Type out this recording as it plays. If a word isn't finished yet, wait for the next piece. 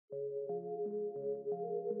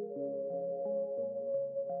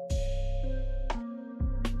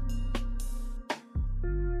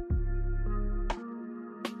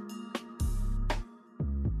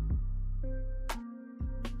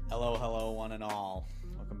one and all.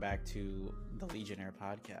 Welcome back to the Legionnaire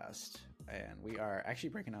podcast. And we are actually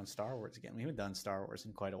breaking down Star Wars again. We haven't done Star Wars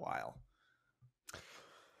in quite a while.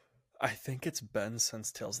 I think it's been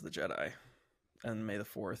since Tales of the Jedi and May the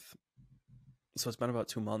 4th. So it's been about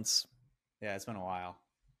 2 months. Yeah, it's been a while.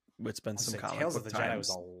 It's been some comic Tales book of the times. Jedi was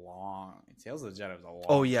a long. Tales of the Jedi was a long.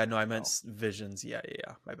 Oh yeah, no, I meant Visions. Yeah.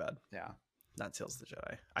 My bad. Yeah, not Tales of the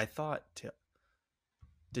Jedi. I thought.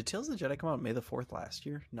 Did Tales of the Jedi come out May the 4th last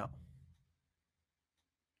year? No.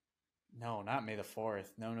 No, not May the 4th.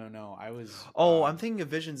 No. I was. I'm thinking of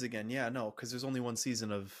Visions again. Yeah, no, because there's only one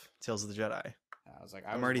season of Tales of the Jedi. I was like,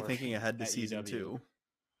 I'm already thinking ahead to season 2.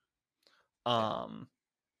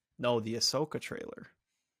 No, the Ahsoka trailer.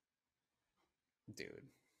 Dude,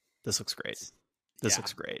 this looks great. This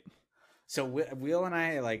looks great. So Will and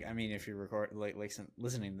I, like, I mean, if you record, like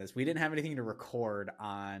listening to this, we didn't have anything to record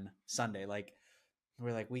on Sunday. Like,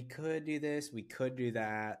 we're like, we could do this, we could do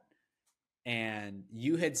that, and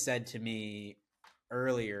you had said to me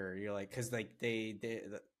earlier, you're like, because like they're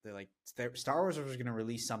like Star Wars was going to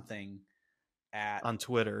release something on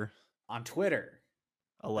Twitter,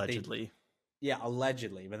 allegedly.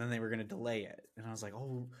 Allegedly, but then they were going to delay it, and I was like,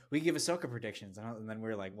 oh, we give Ahsoka predictions, and then we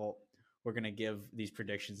were like, well, we're going to give these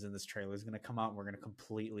predictions, and this trailer is going to come out, and we're going to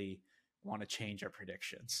completely want to change our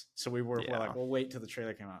predictions. So we're like, we'll wait till the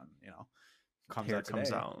trailer came out, and,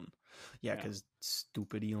 comes out. Yeah, because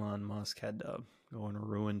stupid Elon Musk had to go and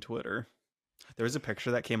ruin Twitter. There was a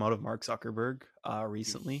picture that came out of Mark Zuckerberg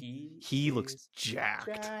recently. He looks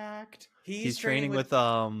jacked. He's training with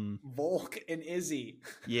Volk and Izzy.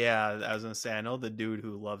 Yeah, I was gonna say, I know the dude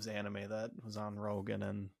who loves anime that was on Rogan,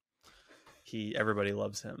 and everybody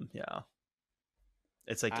loves him. Yeah,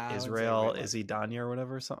 it's like Israel Izidanya or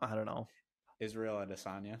whatever. Something, I don't know. Israel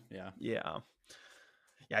Adesanya. Yeah.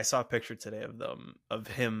 I saw a picture today of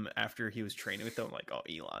him after he was training with them. I'm like, oh,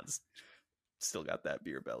 Elon's still got that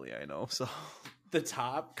beer belly, I know. So the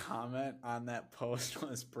top comment on that post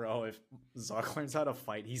was, bro, if Zuck learns how to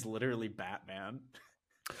fight, he's literally Batman.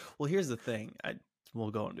 Well, here's the thing.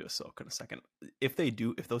 We'll go into Ahsoka in a second. If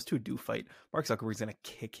those two do fight, Mark Zuckerberg's gonna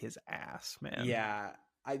kick his ass, man. Yeah.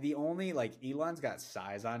 Elon's got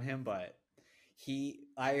size on him, but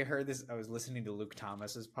I heard this, I was listening to Luke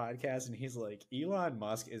Thomas's podcast, and he's like, Elon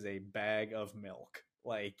Musk is a bag of milk.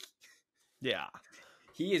 Like, yeah.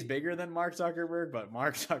 He is bigger than Mark Zuckerberg, but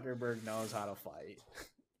Mark Zuckerberg knows how to fight.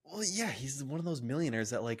 Well, yeah, he's one of those millionaires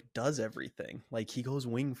that like does everything. Like, he goes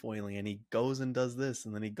wing foiling, and he goes and does this,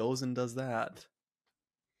 and then he goes and does that.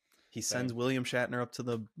 He sends William Shatner up to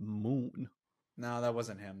the moon. No, that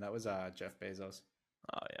wasn't him. That was Jeff Bezos.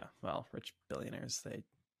 Oh yeah, well, rich billionaires, they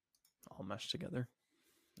all mesh together.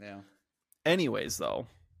 Yeah. Anyways, though,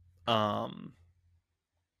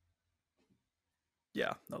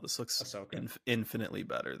 yeah, no, this looks infinitely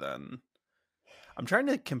better than. I'm trying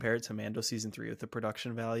to compare it to Mando season 3 with the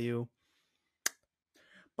production value,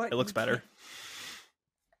 but it looks better.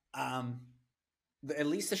 At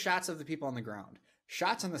least the shots of the people on the ground,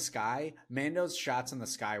 shots in the sky. Mando's shots in the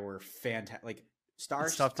sky were fantastic. Like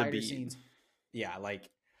stars, tough to beat. Scenes. Yeah, like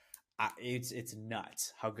it's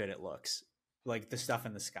nuts how good it looks. Like the stuff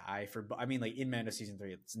in the sky like in Mando season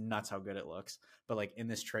 3, it's nuts how good it looks. But like in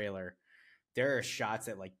this trailer, there are shots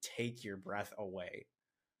that like take your breath away.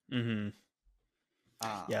 Mm-hmm.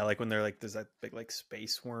 Yeah, like when they're like, there's that big like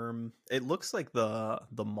space worm. It looks like the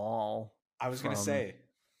mall. I was gonna say,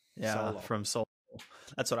 Solo. From Solo.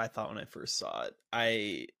 That's what I thought when I first saw it.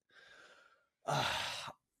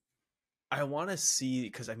 I want to see,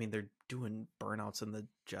 because I mean they're doing burnouts in the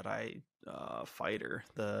Jedi fighter,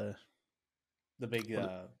 the big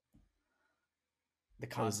the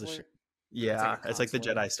consulate. Yeah, it's like the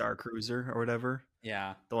Jedi Star Cruiser or whatever.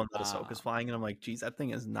 Yeah, the one that Ahsoka's flying, and I'm like, geez, that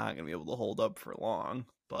thing is not going to be able to hold up for long.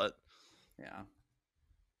 But yeah,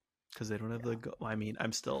 because they don't have I mean,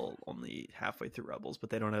 I'm still only halfway through Rebels, but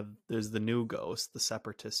they don't have. There's the new Ghost, the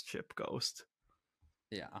Separatist ship Ghost.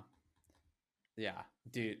 Yeah,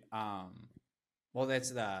 dude. Well,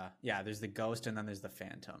 that's there's the Ghost, and then there's the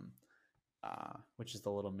Phantom, which is the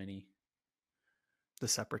little mini. The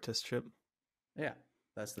Separatist ship. Yeah,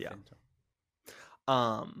 that's the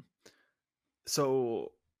Phantom.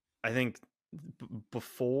 So I think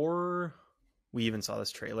before we even saw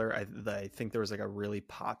this trailer, I think there was like a really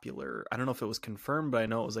popular, I don't know if it was confirmed, but I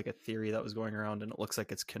know it was like a theory that was going around, and it looks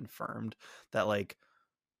like it's confirmed that like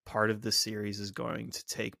part of the series is going to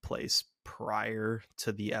take place prior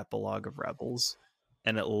to the epilogue of Rebels.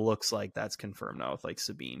 And it looks like that's confirmed now with like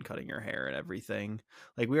Sabine cutting her hair and everything.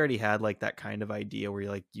 Like we already had like that kind of idea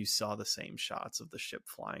where you saw the same shots of the ship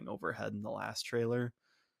flying overhead in the last trailer.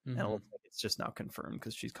 Mm-hmm. And it looks like it's just now confirmed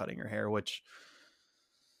because she's cutting her hair, which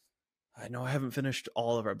I know I haven't finished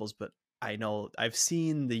all of Rebels, but I know I've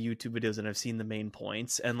seen the YouTube videos and I've seen the main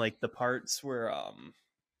points and like the parts where I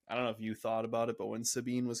don't know if you thought about it, but when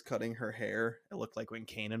Sabine was cutting her hair, it looked like when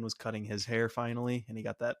Kanan was cutting his hair finally, and he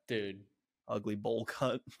got that dude ugly bowl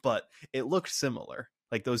cut, but it looked similar.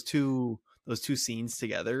 Like those two scenes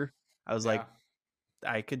together, I was like,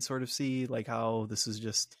 I could sort of see like how this is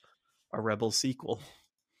just a Rebel sequel.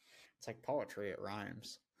 It's like poetry, it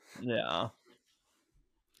rhymes. Yeah.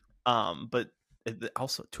 But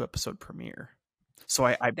also 2-episode premiere. So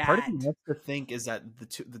I part of me wants to think is that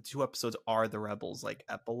the two episodes are the Rebels like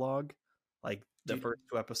epilogue, like the first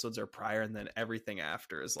 2 episodes are prior, and then everything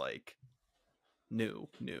after is like new.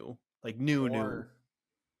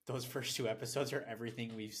 Those first 2 episodes are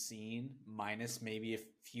everything we've seen, minus maybe a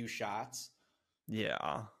few shots.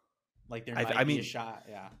 Yeah, like there might be a shot.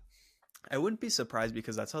 Yeah, I wouldn't be surprised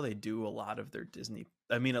because that's how they do a lot of their Disney.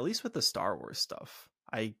 I mean, at least with the Star Wars stuff.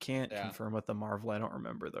 I can't confirm with the Marvel. I don't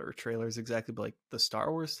remember their trailers exactly, but like the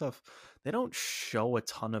Star Wars stuff, they don't show a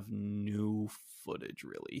ton of new footage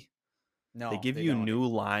really. No, they give you new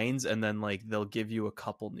lines and then like they'll give you a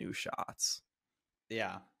couple new shots.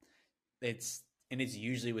 Yeah, it's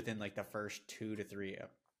usually within like the first 2 to 3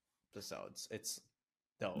 episodes. It's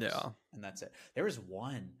those, and that's it. There was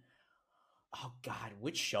one. Oh God,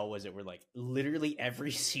 which show was it? Where like literally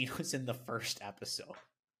every scene was in the first episode.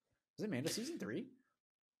 Was it Mando season 3?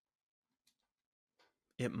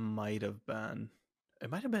 It might have been.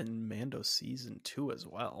 It might have been Mando season 2 as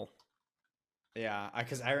well. Yeah,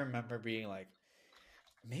 because I remember being like,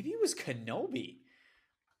 maybe it was Kenobi.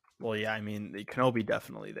 Well, yeah, I mean, the Kenobi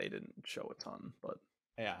definitely they didn't show a ton, but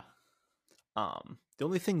yeah. The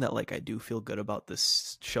only thing that like I do feel good about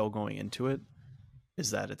this show going into it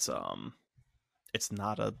is that it's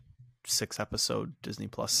not a 6-episode Disney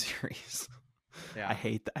Plus series. Yeah, I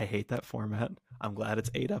hate that format. I'm glad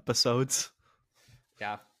it's 8 episodes.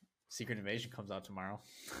 Yeah, Secret Invasion comes out tomorrow.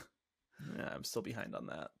 Yeah, I'm still behind on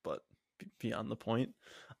that, but beyond the point.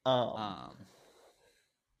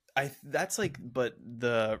 That's like, but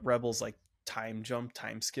the Rebels like time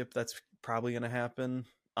skip that's probably gonna happen.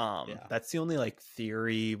 That's the only like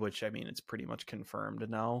theory, which I mean it's pretty much confirmed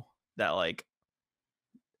now that like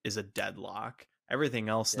is a deadlock. Everything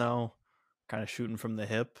else now kind of shooting from the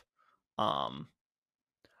hip. I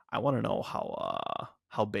want to know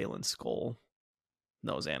how Baylan Skoll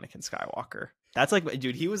knows Anakin Skywalker. That's like,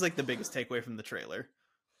 dude, he was like the biggest takeaway from the trailer.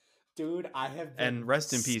 Dude, I have been and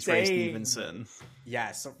rest in peace, Ray Stevenson.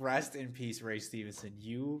 Yes, rest in peace, Ray Stevenson.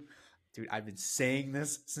 Dude, I've been saying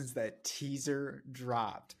this since that teaser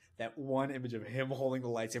dropped. That one image of him holding the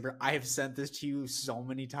lightsaber. I have sent this to you so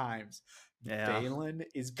many times. Yeah. Baylan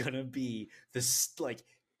is gonna be this like.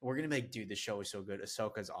 We're gonna make, dude, the show is so good.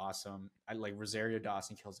 Ahsoka's awesome. I like Rosario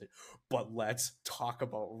Dawson kills it. But let's talk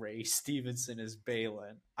about Ray Stevenson as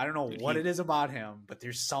Baylan. I don't know what it is about him, but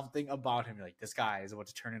there's something about him. Like, this guy is about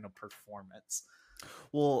to turn in a performance.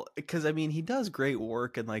 Well, because I mean, he does great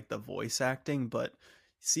work in like the voice acting, but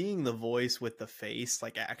seeing the voice with the face,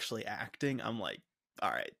 like actually acting, I'm like, all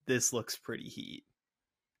right, this looks pretty heat.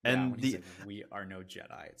 Yeah, and he's like, we are no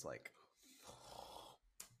Jedi. It's like.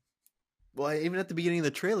 Well, even at the beginning of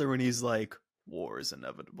the trailer when he's like, war is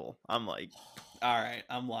inevitable, I'm like, all right,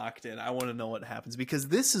 I'm locked in. I want to know what happens because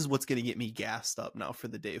this is what's going to get me gassed up now for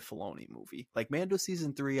the Dave Filoni movie. Like Mando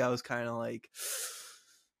season 3, I was kind of like,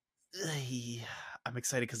 I'm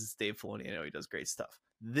excited because it's Dave Filoni. I know he does great stuff.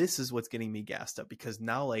 This is what's getting me gassed up because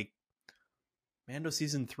now like Mando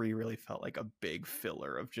season 3 really felt like a big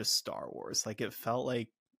filler of just Star Wars. Like it felt like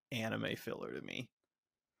anime filler to me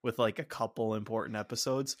with like a couple important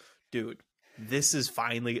episodes. Dude, this is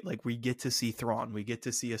finally like we get to see Thrawn, we get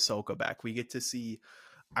to see Ahsoka back, we get to see.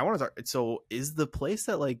 I want to talk. So, is the place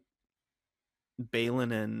that like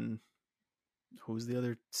Baylan and who's the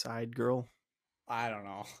other side girl? I don't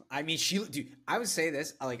know. I mean, dude. I would say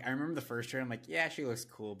this. Like, I remember the first trailer. I'm like, yeah, she looks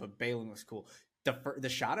cool, but Baylan looks cool. The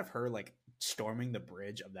shot of her like storming the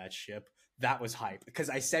bridge of that ship, that was hype. Because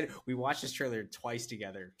I said we watched this trailer twice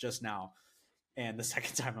together just now. And the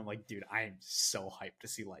second time, I'm like, dude, I am so hyped to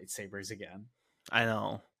see lightsabers again. I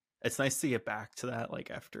know. It's nice to get back to that, like,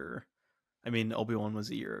 after... I mean, Obi-Wan was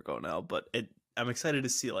a year ago now, but I'm excited to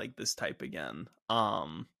see, like, this type again.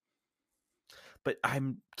 But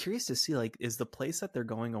I'm curious to see, like, is the place that they're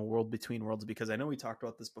going a world between worlds? Because I know we talked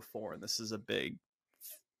about this before, and this is a big,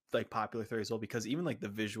 like, popular theory as well, because even, like, the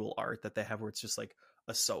visual art that they have where it's just, like,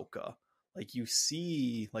 Ahsoka... Like you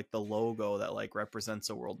see like the logo that like represents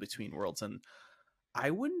a world between worlds. And I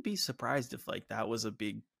wouldn't be surprised if like that was a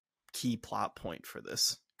big key plot point for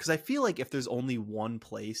this. Cause I feel like if there's only one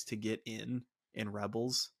place to get in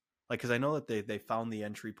Rebels, Like, because I know that they found the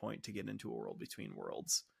entry point to get into a world between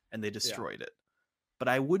worlds, and they destroyed it. But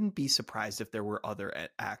I wouldn't be surprised if there were other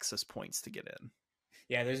access points to get in.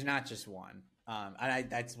 Yeah, there's not just one. And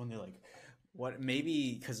that's when they're like, what?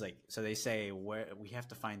 Maybe because like, so they say where we have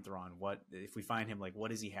to find Thrawn. What if we find him? Like, what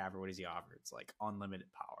does he have or what does he offer? It's like unlimited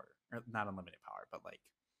power, or not unlimited power, but like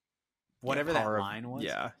whatever that line was.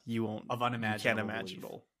 Yeah, you won't of unimaginable. You can't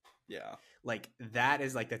imaginable. Yeah, like that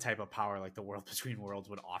is like the type of power like the world between worlds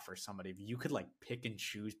would offer somebody. If you could like pick and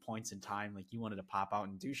choose points in time, like you wanted to pop out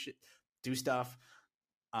and do stuff,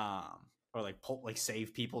 or like like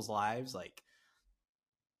save people's lives, like.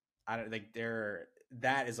 I don't think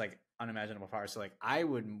that is like unimaginable power. So like I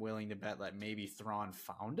would willing to bet that maybe Thrawn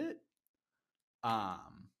found it.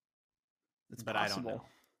 It's but possible. I don't know.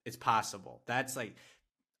 It's possible. That's like,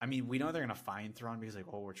 I mean, we know they're gonna find Thrawn because like,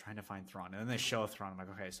 oh, we're trying to find Thrawn, and then they show Thrawn. I'm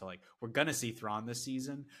like, okay, so like we're gonna see Thrawn this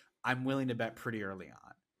season. I'm willing to bet pretty early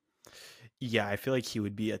on. Yeah, I feel like he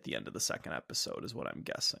would be at the end of the second episode, is what I'm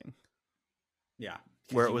guessing. Yeah,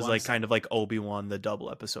 where it was like kind of like Obi-Wan, the double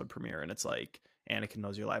episode premiere, and it's like Anakin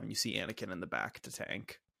knows you're alive, and you see Anakin in the back to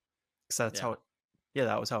tank. So that's how it. Yeah,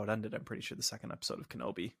 that was how it ended. I'm pretty sure the second episode of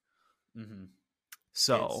Kenobi. Mm-hmm.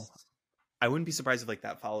 So I wouldn't be surprised if like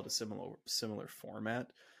that followed a similar format.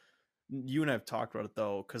 You and I have talked about it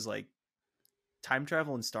though, because like time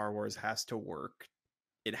travel in Star Wars has to work.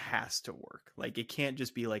 It has to work. Like it can't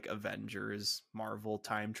just be like Avengers, Marvel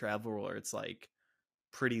time travel, where it's like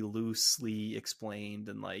pretty loosely explained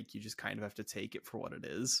and like you just kind of have to take it for what it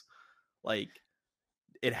is. Like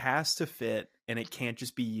it has to fit, and it can't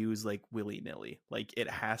just be used like willy-nilly. Like it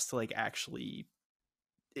has to like actually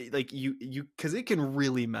like you because it can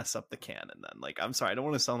really mess up the canon then. Like I'm sorry, I don't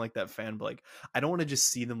want to sound like that fan, but like I don't want to just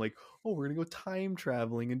see them like, oh, we're gonna go time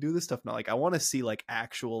traveling and do this stuff now. Like I want to see like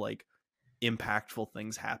actual like impactful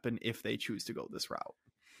things happen if they choose to go this route.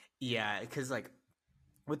 Yeah, because like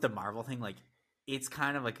with the Marvel thing, like it's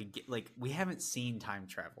kind of like we haven't seen time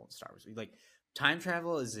travel in Star Wars. Like time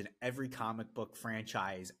travel is in every comic book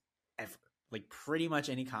franchise ever. Like pretty much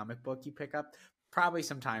any comic book you pick up, probably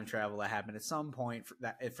some time travel that happened at some point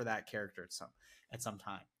for that character at some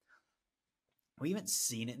time. We haven't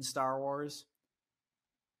seen it in Star Wars.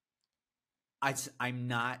 I'm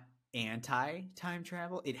not anti time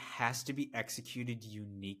travel. It has to be executed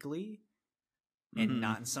uniquely and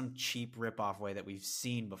not in some cheap ripoff way that we've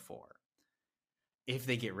seen before. If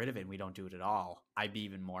they get rid of it and we don't do it at all, I'd be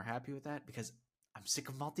even more happy with that because I'm sick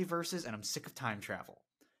of multiverses and I'm sick of time travel.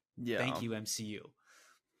 Yeah. Thank you, MCU.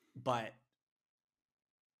 But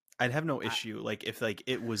I'd have no issue like if like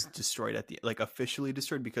it was destroyed at the like officially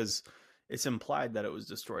destroyed, because it's implied that it was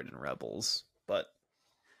destroyed in Rebels. But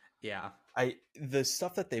yeah, the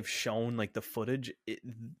stuff that they've shown, like the footage,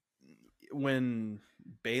 when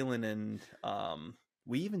Balin and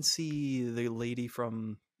we even see the lady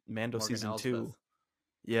from Mando Morgan season Elsbeth. 2.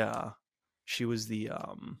 Yeah, she was the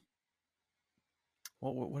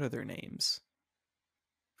what are their names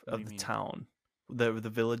of the town, the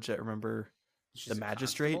village that remember. She's the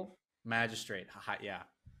magistrate. Magistrate,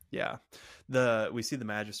 yeah. We see the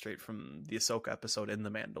magistrate from the Ahsoka episode in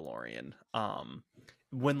the Mandalorian.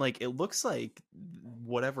 When like it looks like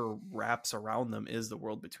whatever wraps around them is the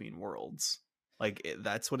world between worlds. Like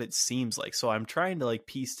that's what it seems like. So I'm trying to like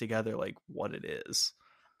piece together like what it is.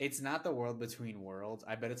 It's not the world between worlds.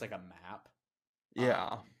 I bet it's like a map.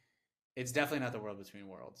 Yeah. It's definitely not the world between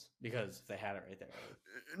worlds, because if they had it right there.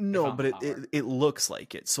 No, but it looks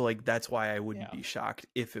like it. So like that's why I wouldn't be shocked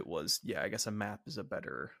if it was. Yeah, I guess a map is a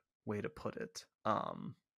better way to put it.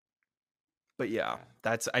 But yeah,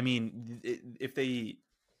 that's. I mean, if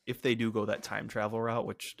they do go that time travel route,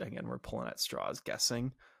 which again we're pulling at straws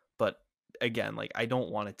guessing, but again, like I don't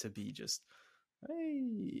want it to be just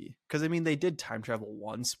hey, because I mean they did time travel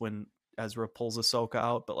once when Ezra pulls Ahsoka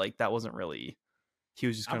out, but like that wasn't really. He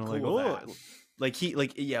was just kind of like, oh, like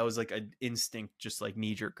it was like an instinct, just like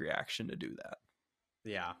knee jerk reaction to do that.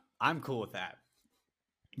 Yeah, I'm cool with that.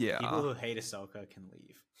 Yeah, people who hate Ahsoka can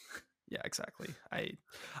leave. Yeah, exactly.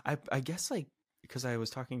 I guess like because I was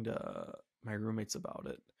talking to my roommates about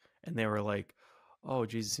it, and they were like, "Oh,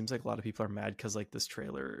 geez, it seems like a lot of people are mad because like this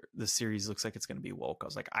series looks like it's going to be woke." I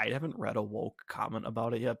was like, I haven't read a woke comment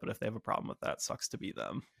about it yet, but if they have a problem with that, sucks to be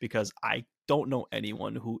them, because I don't know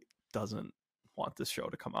anyone who doesn't want this show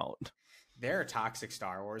to come out. There are toxic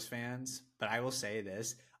Star Wars fans, but I will say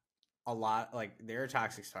this, a lot, like there are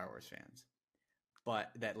toxic Star Wars fans, but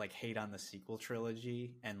that like hate on the sequel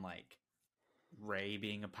trilogy and like Rey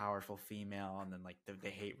being a powerful female, and then like they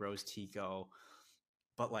hate Rose Tico,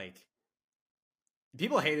 but like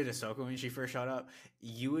people hated Ahsoka when she first showed up.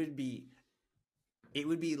 It would be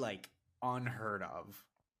like unheard of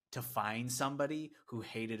to find somebody who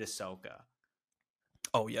hated Ahsoka.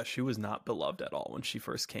 Oh yeah, she was not beloved at all when she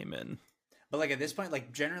first came in. But like at this point,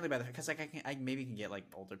 like generally by the because like I maybe can get like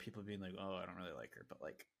older people being like, oh, I don't really like her, but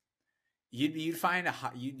like you'd find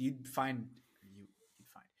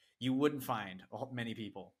you wouldn't find many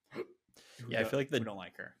people who I feel like who don't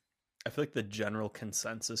like her. I feel like the general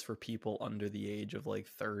consensus for people under the age of like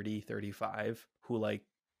 30, 35 who like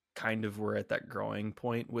kind of were at that growing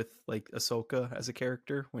point with like Ahsoka as a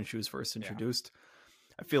character when she was first introduced.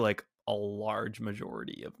 Yeah. I feel like a large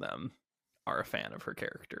majority of them are a fan of her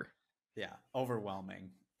character. Yeah, overwhelming.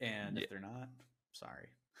 And if they're not, sorry.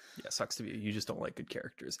 Yeah, sucks to be you. You just don't like good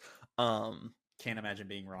characters. Can't imagine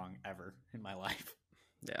being wrong ever in my life.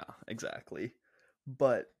 Yeah, exactly.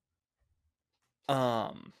 But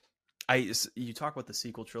you talk about the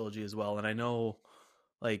sequel trilogy as well, and I know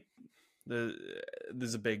like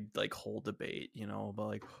there's a big like whole debate, you know, about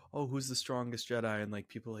like, oh, who's the strongest Jedi, and like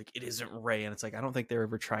people are like, it isn't Rey, and it's like I don't think they're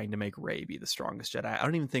ever trying to make Rey be the strongest Jedi. I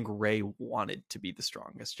don't even think Rey wanted to be the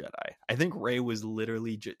strongest Jedi. I think Rey was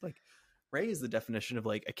literally like Rey is the definition of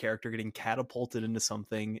like a character getting catapulted into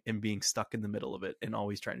something and being stuck in the middle of it and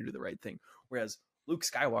always trying to do the right thing, whereas Luke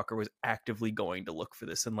Skywalker was actively going to look for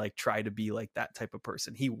this and like try to be like that type of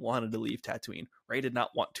person. He wanted to leave Tatooine. Rey did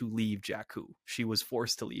not want to leave Jakku. She was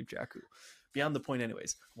forced to leave Jakku. Beyond the point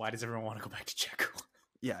anyways. Why does everyone want to go back to Jakku?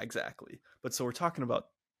 Yeah, exactly. But so we're talking about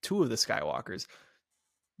two of the Skywalkers.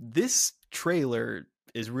 This trailer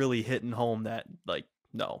is really hitting home that like,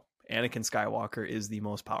 no, Anakin Skywalker is the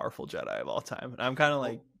most powerful Jedi of all time. And I'm kind of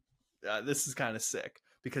like, this is kind of sick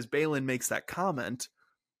because Baylan makes that comment.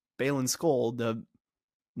 Baylan Skoll, the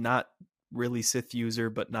not really Sith user,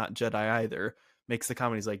 but not Jedi either, makes the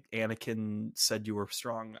comment. He's like, Anakin said you were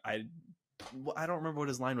strong. I don't remember what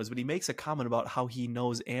his line was, but he makes a comment about how he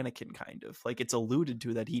knows Anakin, kind of. Like, it's alluded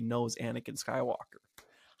to that he knows Anakin Skywalker.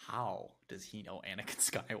 How does he know Anakin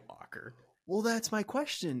Skywalker? Well, that's my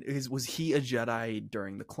question. Was he a Jedi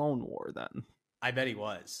during the Clone War then? I bet he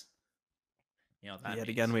was. You know, that yet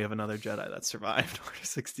again, we have another Jedi that survived Order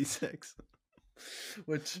 66.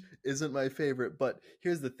 Which isn't my favorite, but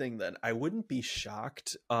here's the thing then. I wouldn't be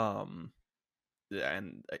shocked, and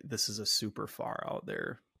this is a super far out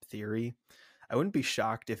there theory, I wouldn't be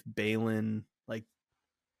shocked if Baylan like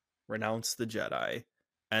renounced the Jedi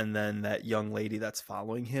and then that young lady that's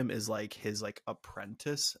following him is like his like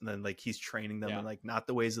apprentice, and then like he's training them in like not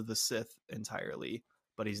the ways of the Sith entirely,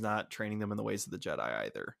 but he's not training them in the ways of the Jedi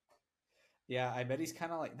either. Yeah, I bet he's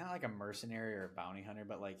kind of like not like a mercenary or a bounty hunter,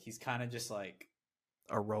 but like he's kind of just like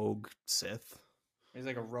a rogue Sith. He's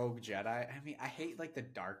like a rogue Jedi. I mean, I hate like the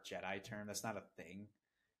dark Jedi term. That's not a thing.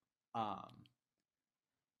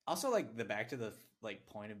 Also, like the back to the like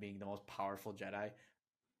point of being the most powerful Jedi.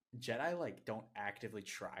 Jedi like don't actively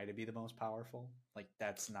try to be the most powerful. Like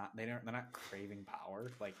that's not they're not craving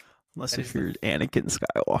power. Like unless if you're Anakin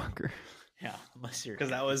Skywalker. Yeah, unless you're because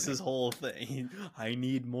that was his whole thing. I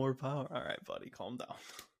need more power. All right, buddy, calm down.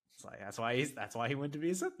 It's like that's why he went to be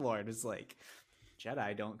a Sith Lord. It's like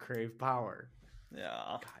Jedi don't crave power. Yeah.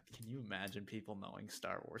 God, can you imagine people knowing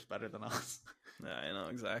Star Wars better than us? Yeah, I know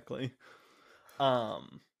exactly.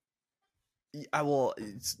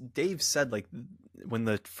 Dave said like when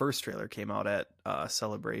the first trailer came out at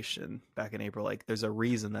Celebration back in April, like there's a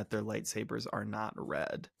reason that their lightsabers are not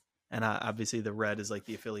red, and obviously the red is like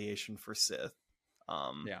the affiliation for Sith,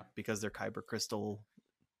 because their kyber crystal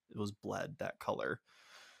was bled that color.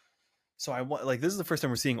 So I want like this is the first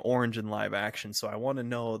time we're seeing orange in live action, so I want to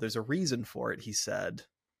know there's a reason for it. He said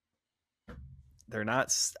they're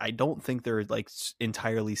not. I don't think they're like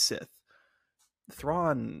entirely Sith.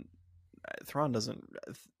 Thrawn doesn't.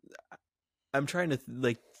 I'm trying to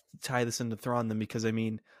like tie this into Thrawn then, because I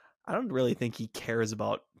mean I don't really think he cares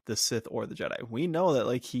about the Sith or the Jedi. We know that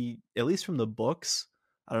like he, at least from the books,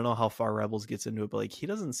 I don't know how far Rebels gets into it, but like he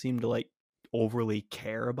doesn't seem to like overly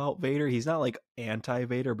care about Vader. He's not like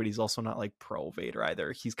anti-Vader, but he's also not like pro-Vader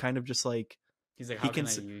either. He's kind of just like how can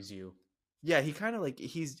I use you? Yeah, he kind of like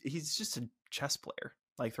he's just a chess player.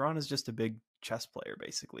 Like Thrawn is just a big chess player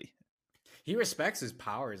basically. He respects his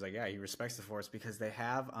powers. Like, yeah, he respects the Force because they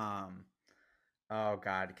have, oh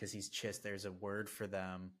God, because he's Chiss. There's a word for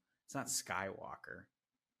them. It's not Skywalker.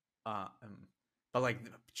 But like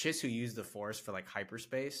Chiss who use the Force for like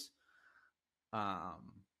hyperspace.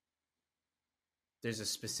 There's a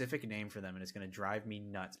specific name for them, and it's going to drive me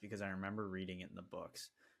nuts because I remember reading it in the books,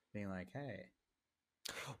 being like, hey.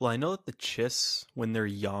 Well, I know that the Chiss, when they're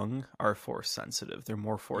young, are Force sensitive. They're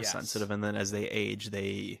more Force sensitive, and then as they age,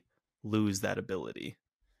 they lose that ability.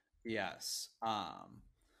 Yes. I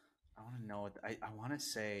want to know what I want to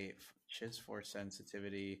say. Chiss Force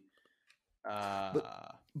sensitivity.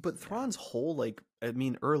 But Thrawn's whole, like, I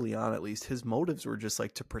mean, early on at least, his motives were just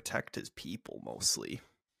like to protect his people mostly.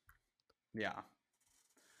 Yeah.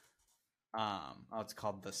 It's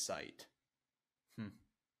called The Sight.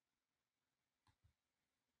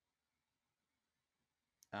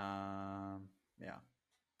 Yeah.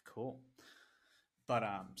 Cool. But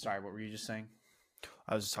sorry, what were you just saying?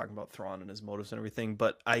 I was just talking about Thrawn and his motives and everything,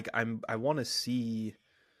 but I want to see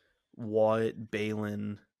what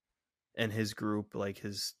Balin and his group, like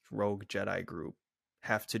his rogue Jedi group,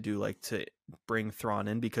 have to do, like, to bring Thrawn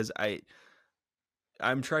in, because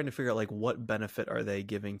I'm trying to figure out, like, what benefit are they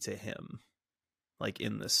giving to him, like,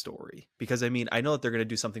 in this story? Because I mean, I know that they're going to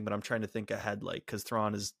do something, but I'm trying to think ahead, like, because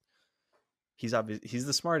Thrawn is he's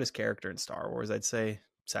the smartest character in Star Wars, I'd say,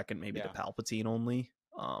 second maybe to Palpatine only.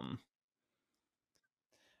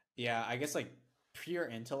 Yeah, I guess like pure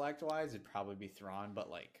intellect wise, it'd probably be Thrawn,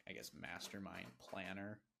 but like I guess mastermind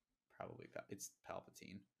planner, probably it's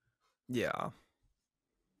Palpatine. Yeah,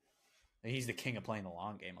 he's the king of playing the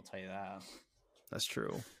long game. I'll tell you that. That's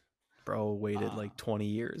true. Bro waited like 20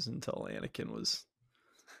 years until Anakin was.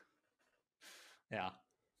 Yeah,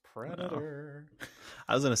 Predator. No.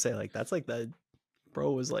 I was gonna say, like, that's like that.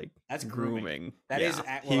 Bro was like, that's grooming. That is,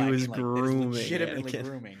 he was grooming. Legitimately Anakin.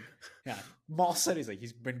 Grooming. Yeah, Maul said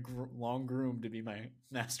he's been long groomed to be my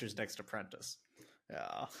master's next apprentice.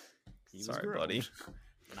 Yeah. Sorry, buddy.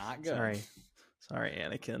 Not good. Sorry,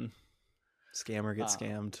 Anakin. Scammer gets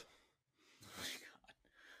scammed.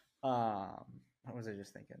 Oh my God. What was I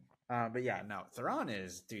just thinking? But yeah, no,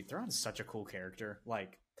 Thrawn's such a cool character.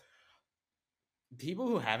 Like, people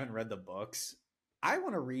who haven't read the books, I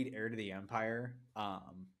want to read Heir to the Empire.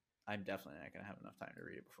 I'm definitely not going to have enough time to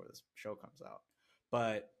read it before this show comes out.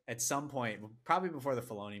 But at some point, probably before the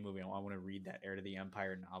Filoni movie, I want to read that Heir to the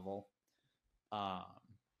Empire novel.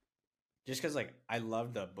 Just because, like, I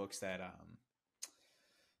love the books that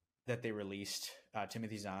they released.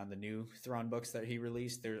 Timothy Zahn, the new Thrawn books that he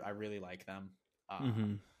released, I really like them.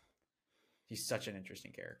 He's such an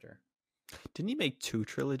interesting character. Didn't he make 2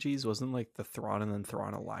 trilogies? Wasn't like the Thrawn and then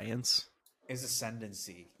Thrawn Alliance? Is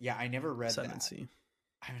Ascendancy. Yeah, I never read Ascendancy.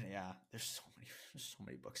 That. Yeah, there's so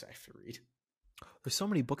many books I have to read. There's so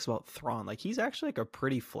many books about Thrawn. Like, he's actually like a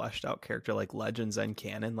pretty fleshed out character, like Legends and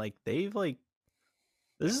canon. Like, they've like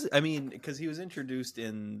because he was introduced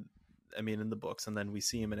in the books, and then we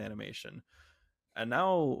see him in animation. And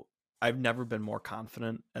now I've never been more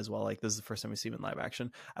confident as well. Like, this is the first time we see him in live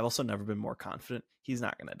action. I've also never been more confident he's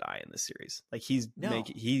not going to die in this series. Like, he's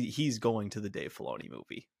going to the Dave Filoni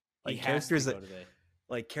movie. Like, characters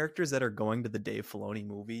that are going to the Dave Filoni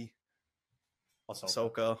movie.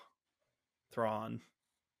 Ahsoka, Thrawn,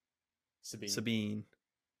 Sabine,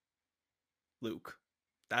 Luke.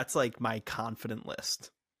 That's like my confident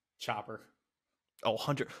list. Chopper. Oh,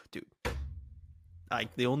 100. Dude.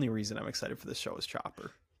 Like, the only reason I'm excited for this show is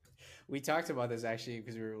Chopper. We talked about this actually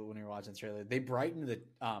because when we were watching the trailer. They brightened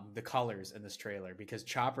the colors in this trailer, because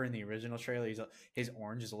Chopper in the original trailer, his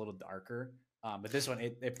orange is a little darker. But this one,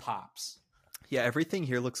 it pops. Yeah, everything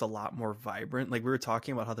here looks a lot more vibrant. Like, we were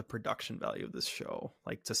talking about how the production value of this show,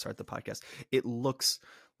 like, to start the podcast, it looks,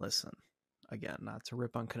 listen, again, not to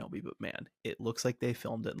rip on Kenobi, but man, it looks like they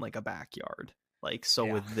filmed it in like a backyard. Like, so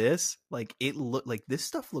with this, like, this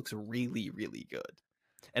stuff looks really, really good.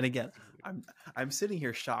 And again, I'm sitting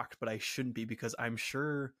here shocked, but I shouldn't be, because I'm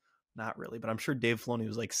sure, not really, but I'm sure Dave Filoni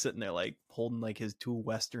was like sitting there, like, holding like his 2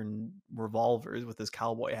 Western revolvers with his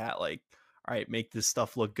cowboy hat, like, all right, make this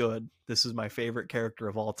stuff look good. This is my favorite character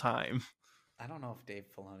of all time. I don't know if Dave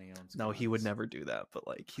Filoni owns No, guns. He would never do that, but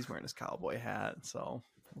like, he's wearing his cowboy hat, so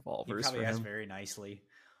revolvers. He probably has very nicely.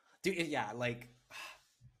 Dude, yeah, like,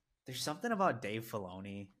 there's something about Dave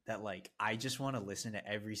Filoni that, like, I just want to listen to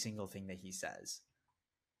every single thing that he says.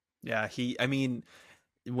 Yeah,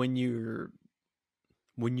 when you're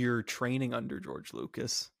training under George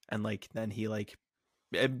Lucas, and like, then he like,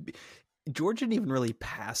 George didn't even really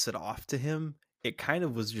pass it off to him. It kind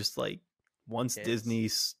of was just like, once Disney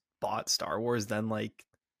bought Star Wars, then like,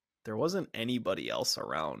 there wasn't anybody else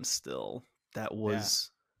around still that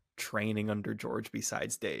was training under George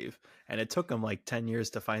besides Dave. And it took him like 10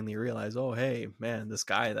 years to finally realize, oh, hey, man, this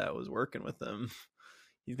guy that was working with him,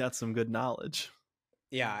 he's got some good knowledge.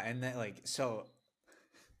 Yeah, and then, like, so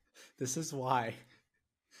this is why,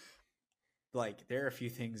 like, there are a few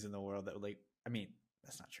things in the world that, like, I mean,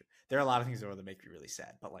 that's not true. There are a lot of things in the world that make me really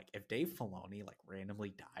sad. But, like, if Dave Filoni, like,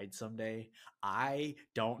 randomly died someday, I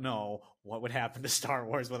don't know what would happen to Star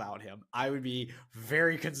Wars without him. I would be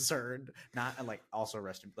very concerned. Not, like, also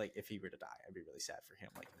rest him, like, if he were to die, I'd be really sad for him,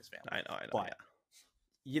 like, and his family. I know. But,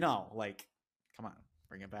 you know, like, come on,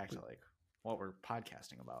 bring it back to, like, what we're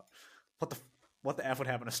podcasting about. what the F would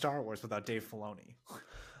happen to Star Wars without Dave Filoni?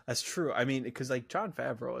 That's true. I mean, because like Jon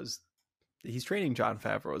Favreau he's training Jon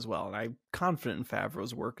Favreau as well, and I'm confident in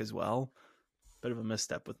Favreau's work as well. Bit of a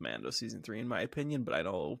misstep with Mando season 3 in my opinion, but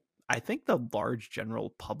I think the large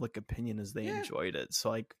general public opinion is they enjoyed it. So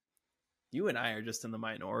like you and I are just in the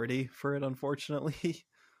minority for it, unfortunately.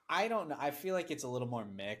 I don't know. I feel like it's a little more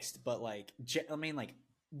mixed, but like generally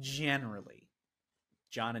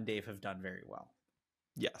John and Dave have done very well.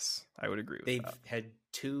 Yes, I would agree with they've that.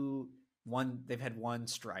 They've had one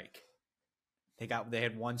strike. They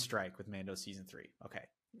had one strike with Mando season 3. Okay.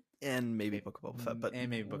 And maybe Book of Boba Fett, but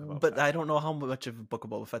Fett. I don't know how much of Book of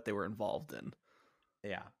Boba Fett they were involved in.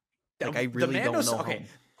 Yeah. Like I really don't know. Okay.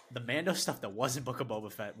 The Mando stuff that wasn't Book of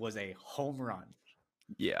Boba Fett was a home run.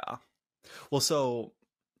 Yeah. Well, so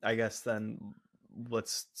I guess then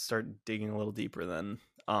let's start digging a little deeper then.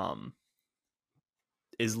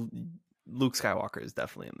 Is Luke Skywalker is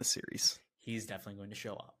definitely in the series. He's definitely going to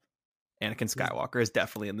show up. Anakin Skywalker is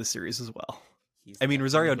definitely in the series as well. I mean,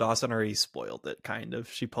 Rosario Dawson already spoiled it, kind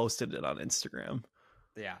of. She posted it on Instagram.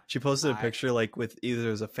 Yeah. She posted a picture like with either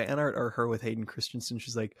as a fan art or her with Hayden Christensen.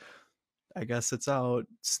 She's like, I guess it's out.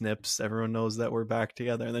 Snips. Everyone knows that we're back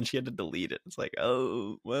together. And then she had to delete it. It's like,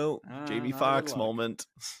 oh, well, Jamie Foxx moment.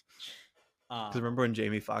 Because remember when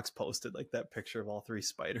Jamie Foxx posted like that picture of all 3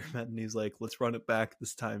 Spider-Men and he's like, let's run it back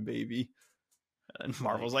this time, baby. And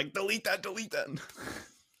Marvel's like, delete that.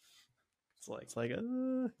 It's like,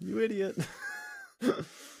 you idiot. But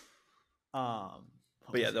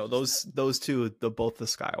yeah, no, those two, both the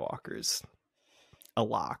Skywalkers, a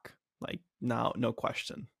lock. Like, no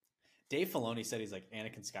question. Dave Filoni said he's like,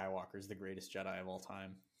 Anakin Skywalker is the greatest Jedi of all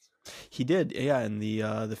time. He did, yeah, in the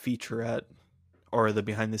featurette or the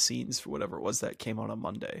behind the scenes for whatever it was that came out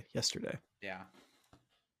on yesterday. Yeah.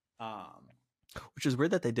 Which is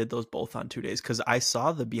weird that they did those both on 2 days, because I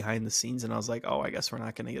saw the behind the scenes and I was like, oh, I guess we're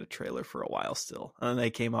not going to get a trailer for a while still. And then they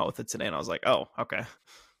came out with it today and I was like, oh, okay.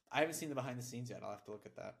 I haven't seen the behind the scenes yet. I'll have to look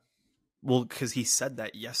at that. Well, because he said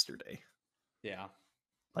that yesterday. Yeah.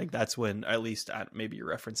 Like that's when, at least maybe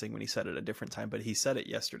you're referencing when he said it a different time, but he said it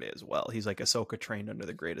yesterday as well. He's like, Ahsoka trained under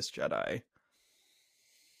the greatest Jedi,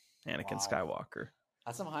 Anakin Skywalker.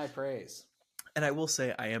 That's some high praise. And I will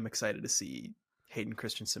say I am excited to see Hayden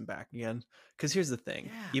Christensen back again. Because here's the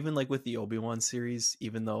thing, even like with the Obi-Wan series,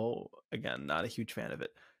 even though, again, not a huge fan of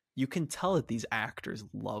it, you can tell that these actors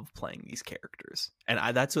love playing these characters. And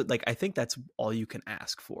I think that's all you can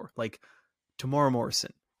ask for. Like Tamora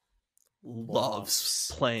Morrison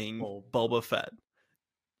loves playing Boba Fett.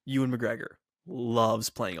 Ewan McGregor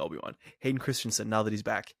loves playing Obi-Wan. Hayden Christensen, now that he's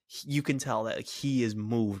back, you can tell that like, he is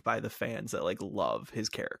moved by the fans that like love his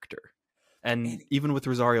character. And even with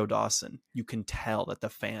Rosario Dawson, you can tell that the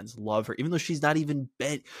fans love her, even though she's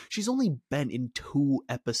only been in 2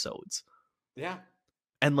 episodes. Yeah.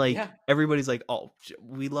 And like everybody's like, oh,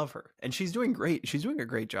 we love her, and she's doing great. She's doing a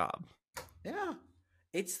great job. Yeah,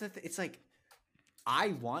 it's like I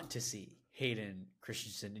want to see Hayden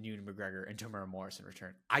Christensen and Ewan McGregor and Tamara Morrison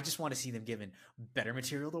return. I just want to see them given better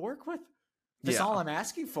material to work with. That's all I'm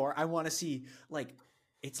asking for. I want to see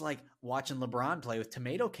it's like watching LeBron play with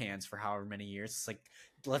tomato cans for however many years. It's like,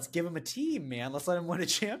 let's give him a team, man. Let's let him win a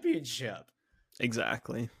championship.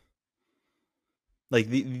 Exactly. Like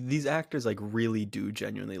these actors like really do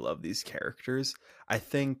genuinely love these characters. I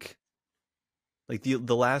think like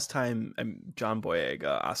the last time John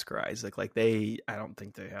Boyega, Oscar Isaac, I don't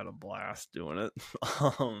think they had a blast doing it.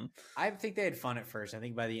 I think they had fun at first. I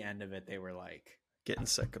think by the end of it, they were like getting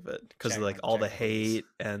sick of it because of like all the hate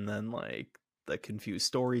and then like the confused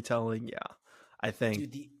storytelling. Yeah, I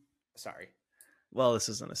think. Sorry. Well, this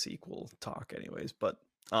isn't a sequel talk, anyways, but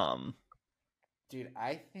dude,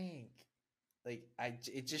 I think.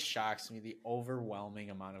 It just shocks me the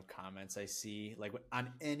overwhelming amount of comments I see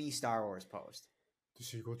on any Star Wars post. The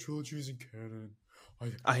sequel trilogy isn't canon.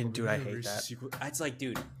 I hate that. It's like,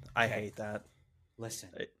 dude, I hate that. Listen,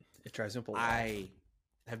 it drives me up a lot. I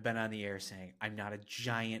have been on the air saying I'm not a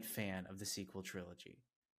giant fan of the sequel trilogy,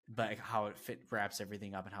 but how it wraps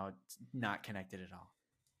everything up and how it's not connected at all.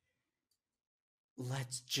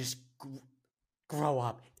 Let's just grow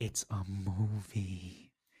up. It's a movie.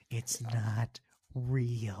 It's not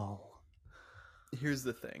real. Here's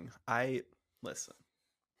the thing. Listen,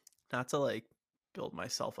 not to like build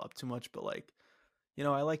myself up too much, but like,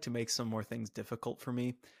 I like to make some more things difficult for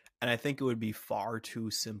me. And I think it would be far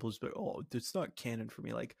too simple to be, oh, it's not canon for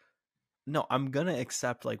me. Like, no, I'm going to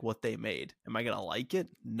accept like what they made. Am I going to like it?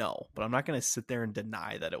 No, but I'm not going to sit there and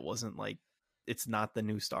deny that it wasn't like, it's not the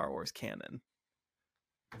new Star Wars canon.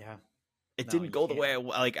 Yeah. It didn't go the way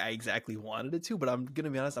I exactly wanted it to, but I'm going to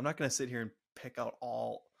be honest, I'm not going to sit here and pick out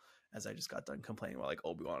all as I just got done complaining about like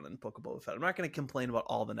Obi-Wan and Book of Boba Fett. I'm not going to complain about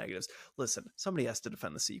all the negatives. Listen, somebody has to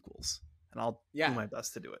defend the sequels, and I'll do my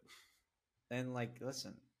best to do it. And like,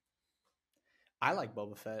 listen, I like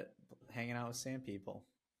Boba Fett hanging out with sand people.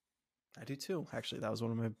 I do too. Actually, that was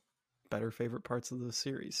one of my better favorite parts of the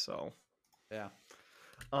series. So yeah.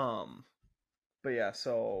 But yeah,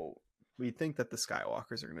 so we think that the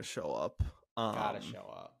Skywalkers are going to show up. Gotta show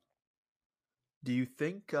up. Do you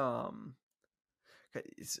think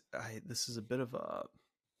this is a bit of a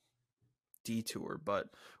detour, but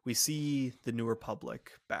we see the New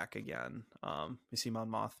Republic back again. We see Mon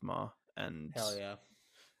Mothma and hell yeah.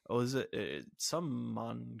 Is it some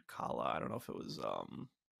Mon Cala? I don't know if it was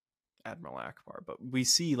Admiral Akbar, but we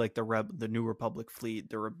see like the New Republic fleet,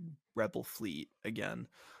 the rebel fleet again.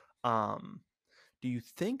 Do you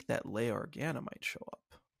think that Leia Organa might show up?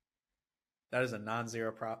 That is a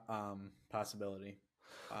non-zero possibility.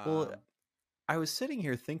 Well, I was sitting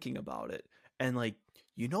here thinking about it, and like,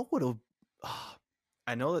 you know what?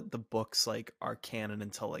 I know that the books like are canon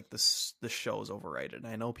until like the show's overrated, and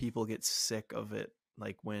I know people get sick of it.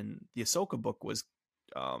 Like when the Ahsoka book was,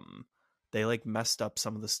 they like messed up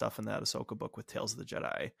some of the stuff in that Ahsoka book with Tales of the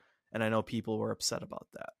Jedi, and I know people were upset about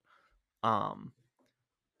that.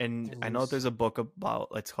 And I know there's a book about,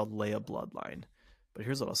 it's called Leia Bloodline, but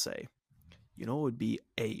here's what I'll say. You know, it would be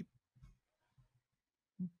a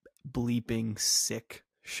bleeping sick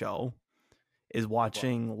show is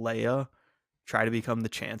watching Leia try to become the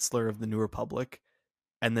Chancellor of the New Republic,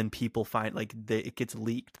 and then people find like it gets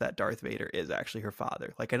leaked that Darth Vader is actually her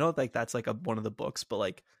father. Like I know like that's like one of the books, but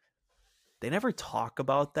like they never talk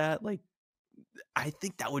about that. Like I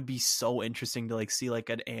think that would be so interesting to like see like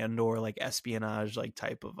an Andor like espionage like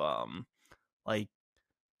type of like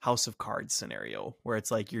House of Cards scenario where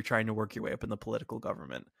it's like you're trying to work your way up in the political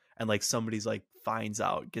government, and like somebody's like finds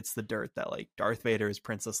out, gets the dirt that like Darth Vader is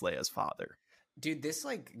Princess Leia's father. Dude, this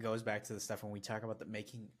like goes back to the stuff when we talk about the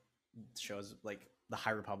making shows, like the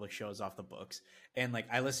High Republic shows off the books. And like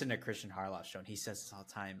I listen to Christian Harloff's show and he says this all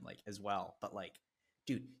the time, like as well. But like,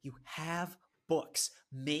 dude, you have books,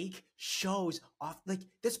 make shows off, like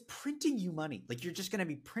that's printing you money. Like you're just gonna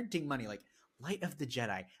be printing money. Like Light of the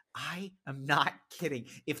Jedi, I am not kidding.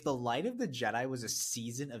 If the Light of the Jedi was a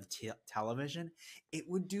season of television, it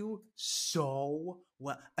would do so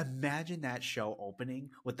well. Imagine that show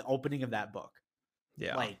opening with the opening of that book.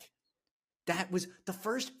 Yeah, like that was the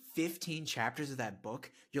first 15 chapters of that book.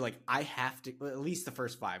 You're like, I have to, well, at least the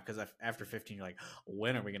first 5, because after 15 you're like,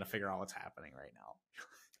 when are we gonna figure out what's happening right now?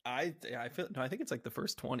 I think it's like the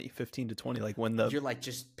first 15 to 20, like when you're like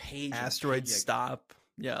just page asteroids stop.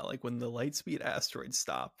 Yeah, like when the light speed asteroids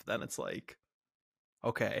stop, then it's like,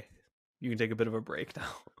 okay, you can take a bit of a break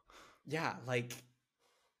now. Yeah, like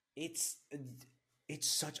it's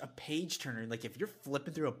such a page turner. Like if you're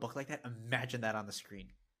flipping through a book like that, imagine that on the screen.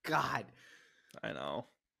 God, I know.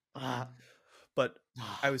 But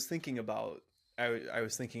I was thinking about I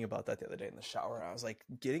was thinking about that the other day in the shower. And I was like,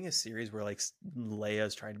 getting a series where like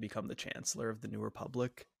Leia's trying to become the Chancellor of the New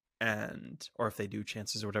Republic, or if they do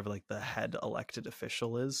Chancellors or whatever, like the head elected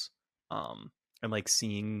official is, and like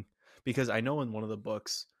seeing, because I know in one of the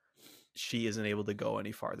books she isn't able to go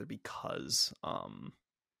any farther because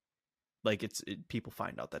like people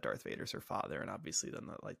find out that Darth Vader's her father, and obviously then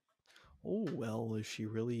they're like, oh well, is she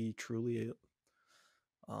really truly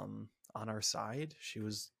on our side? She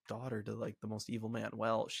was daughter to like the most evil man.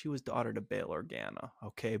 Well, she was daughter to Bail Organa.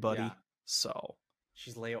 Okay, buddy. Yeah. So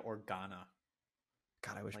she's Leia Organa.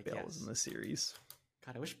 God, I wish like, Bail was in the series.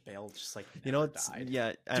 God, I wish Bail just like died.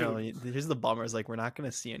 Yeah, I know. Here's the bummer: is like we're not going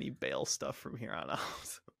to see any Bail stuff from here on out.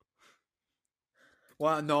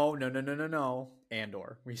 Well, no.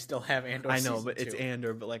 Andor. We still have Andor. I know, but 2. It's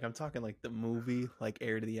Andor. But like I'm talking like the movie, like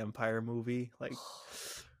Heir to the Empire movie, like.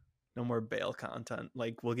 No more Bail content.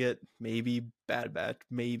 Like we'll get maybe Bad Batch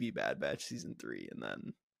season 3, and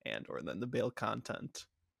then Andor, and then the Bail content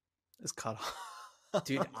is cut off.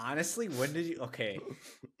 Dude, honestly, when did you? Okay,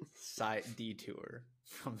 side detour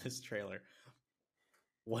from this trailer.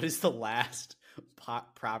 What is the last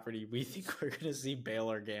property we think we're gonna see Bail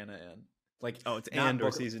Organa in? Like, oh, it's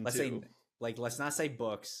Andor season 2. Say, like, let's not say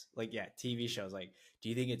books. Like, yeah, TV shows. Like, do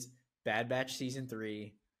you think it's Bad Batch season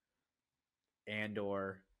 3,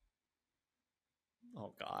 Andor?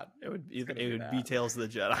 Oh God, it would be Tales of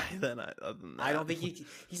the Jedi. Then other than that, I don't think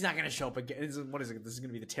he's not gonna show up again. What is it? This is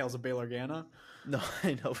gonna be the Tales of Bail Organa? No,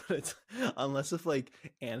 I know, but it's unless if like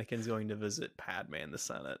Anakin's going to visit Padme in the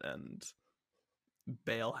Senate and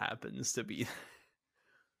Bail happens to be.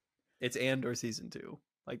 It's Andor season 2.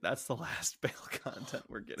 Like that's the last Bail content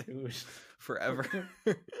we're getting forever,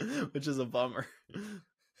 which is a bummer.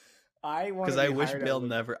 I want because to I be wish hired Bale at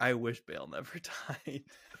never. I wish Bale never died.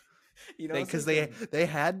 You know, Because they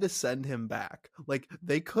had to send him back. Like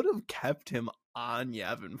they could have kept him on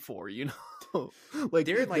Yavin 4, you know. Like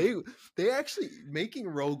they actually making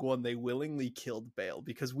Rogue One. They willingly killed Bale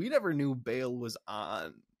because we never knew Bale was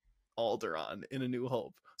on Alderaan in A New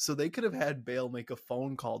Hope. So they could have had Bale make a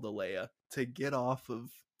phone call to Leia to get off of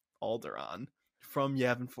Alderaan from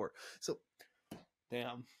Yavin 4. So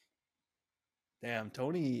damn,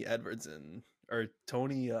 Tony Edwardson or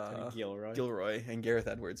Tony Gilroy and Gareth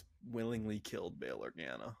Edwards willingly killed Bail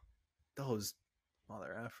Organa. Those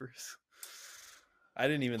mother effers. I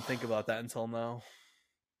didn't even think about that until now.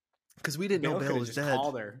 Because we didn't know Bail was dead.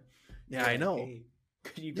 Called her. Yeah, I know. Hey,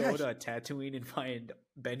 could you go to Tatooine and find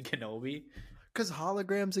Ben Kenobi? Because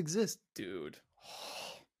holograms exist, dude.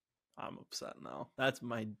 I'm upset now. That's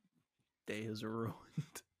my day is ruined.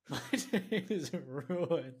 My day is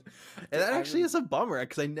ruined. And that actually is a bummer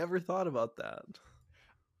because I never thought about that.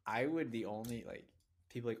 I would the only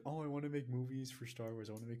people like, oh, I want to make movies for Star Wars.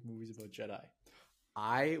 I want to make movies about Jedi.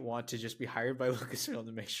 I want to just be hired by Lucasfilm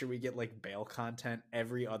to make sure we get like Bale content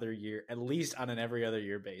every other year, at least on an every other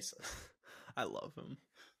year basis. I love him.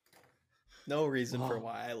 No reason for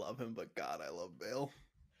why I love him, but God, I love Bale.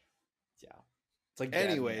 Yeah. It's like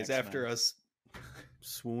anyways, after us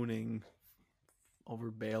swooning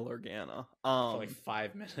over Bail Organa. For like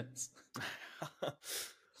 5 minutes.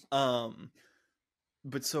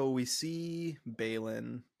 But so we see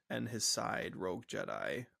Balin and his side Rogue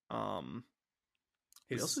Jedi.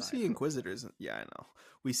 We also see Inquisitors. Yeah, I know.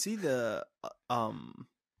 We see the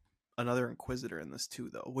another Inquisitor in this too,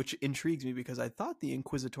 though, which intrigues me because I thought the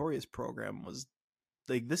Inquisitorius program was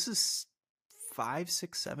like this is 5,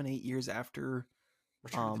 6, 7, 8 years after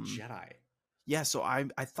Return of the Jedi. Yeah, so I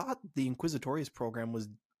thought the Inquisitorius program was,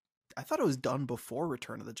 I thought it was done before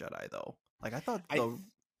Return of the Jedi, though. Like I thought I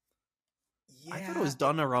thought it was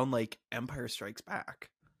done around like Empire Strikes Back.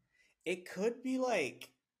 It could be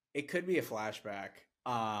a flashback.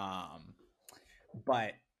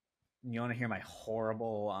 But you want to hear my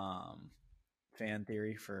horrible fan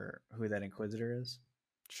theory for who that Inquisitor is?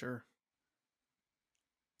 Sure.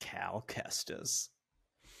 Cal Kestis.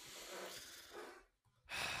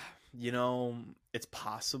 You know, it's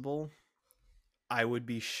possible. I would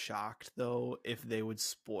be shocked, though, if they would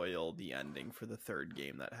spoil the ending for the third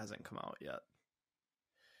game that hasn't come out yet.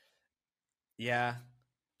 Yeah.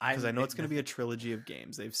 Because I know it's going to be a trilogy of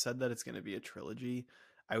games. They've said that it's going to be a trilogy.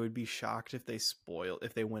 I would be shocked if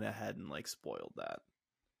they went ahead and like spoiled that.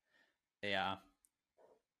 Yeah.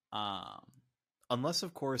 Unless,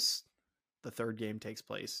 of course, the third game takes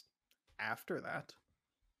place after that.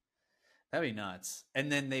 That'd be nuts. And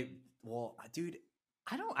then dude,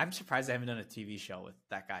 I'm surprised they haven't done a TV show with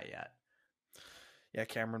that guy yet. Yeah,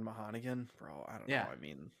 Cameron Mahonigan, bro. I don't know. I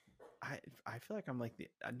mean, I feel like I'm like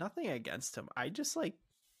nothing against him. I just like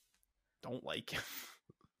don't like him.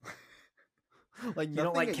 Like you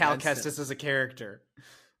don't like Cal Kestis as a character,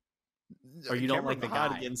 or you don't like the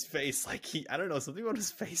Mahonigan's face. Like I don't know, something about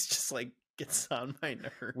his face just like gets on my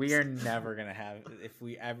nerves. We are never gonna have, if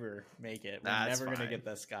we ever make it, we're never gonna get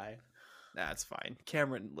this guy. That's fine.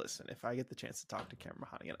 Cameron, listen, if I get the chance to talk to Cameron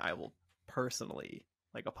Mahonigan, I will personally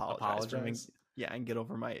like apologize. For him. Yeah, and get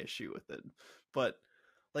over my issue with it. But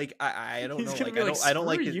like I don't know. Like I don't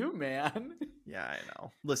like you, man. Yeah, I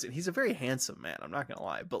know. Listen, he's a very handsome man. I'm not gonna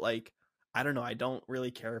lie, but like I don't know. I don't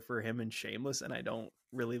really care for him in Shameless, and I don't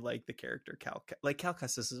really like the character Cal. Like Cal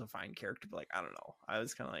Kestis is a fine character, but like I don't know. I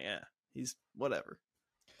was kind of like, he's whatever.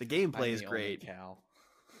 The gameplay is great. Cal.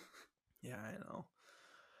 Yeah, I know.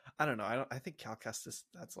 I don't know. I think Cal Kestis,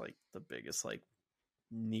 that's like the biggest like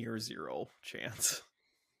near zero chance.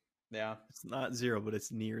 Yeah, it's not zero, but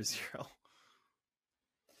it's near zero.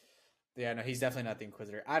 Yeah, no, he's definitely not the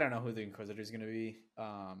Inquisitor. I don't know who the Inquisitor is going to be.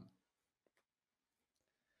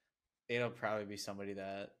 It'll probably be somebody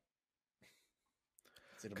that.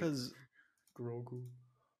 Because Grogu.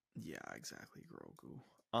 Yeah, exactly, Grogu.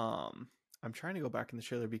 I'm trying to go back in the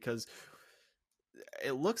trailer because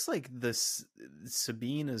it looks like this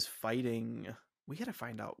Sabine is fighting. We got to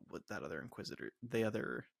find out what that other Inquisitor, the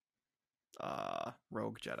other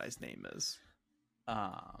Rogue Jedi's name is.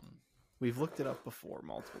 We've looked it up before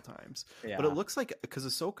multiple times, but it looks like because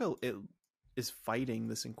Ahsoka is fighting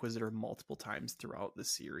this Inquisitor multiple times throughout the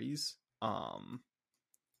series.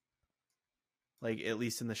 Like at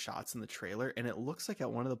least in the shots in the trailer, and it looks like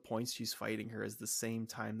at one of the points she's fighting her is the same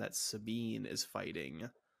time that Sabine is fighting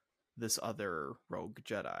this other Rogue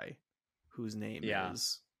Jedi, whose name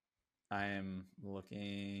is. I am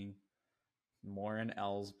looking. Morin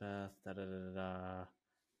Elsbeth.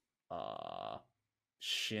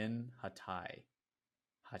 Shin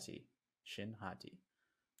Hati. Shin Hati.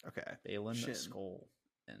 Okay. Balin Skoll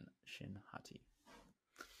and Shin Hati.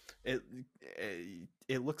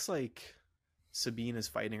 It looks like Sabine is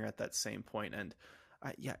fighting her at that same point, and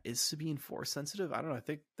is Sabine force sensitive? I don't know. I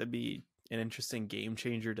think that'd be an interesting game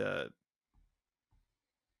changer to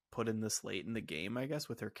put in this late in the game, I guess,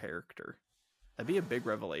 with her character. That'd be a big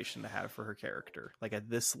revelation to have for her character. Like at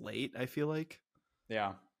this late, I feel like.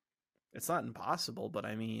 Yeah. It's not impossible, but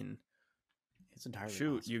I mean, it's entirely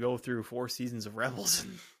possible. You go through 4 seasons of Rebels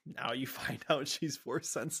and now you find out she's force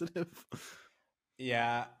sensitive.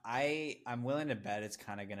 Yeah, I'm willing to bet it's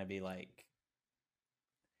kind of going to be like,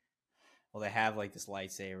 well, they have like this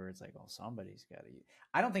lightsaber. It's like, oh, somebody's got to use.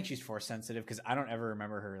 I don't think she's force sensitive because I don't ever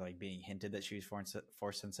remember her like being hinted that she was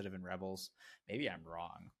force sensitive in Rebels. Maybe I'm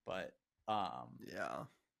wrong, but yeah.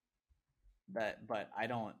 But I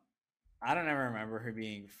don't ever remember her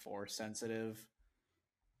being force sensitive.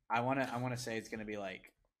 I want to say it's going to be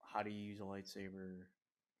like, how do you use a lightsaber?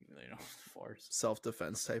 Force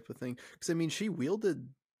self-defense type of thing. Because I mean, she wielded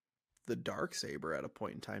the dark saber at a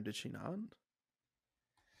point in time, did she not?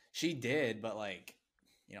 She did, but like,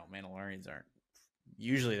 Mandalorians aren't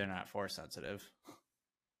usually, they're not force sensitive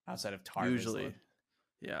outside of Tar usually Vizsla.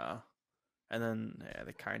 Yeah, and then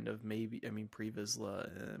they kind of pre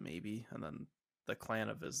Vizsla maybe, and then the clan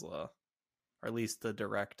of Vizsla, or at least the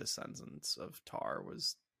direct descendants of Tar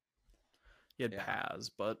was Paz,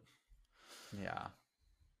 but yeah,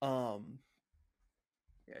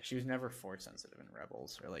 she was never force sensitive in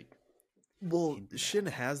Rebels, or like. Well, Shin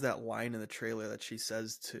has that line in the trailer that she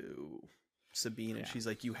says to Sabine, and she's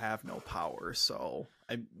like, "You have no power." So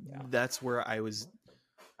that's where I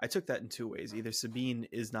took that in 2 ways. Either Sabine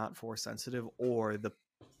is not force sensitive, or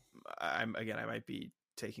I might be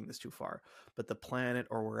taking this too far, but the planet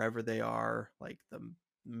or wherever they are, like the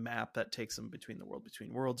map that takes them between the world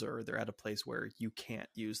between worlds, or they're at a place where you can't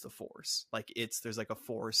use the force. Like there's like a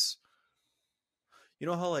force. You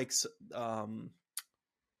know how like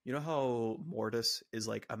you know how Mortis is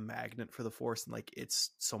like a magnet for the force and like it's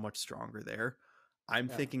so much stronger there? I'm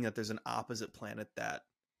thinking that there's an opposite planet that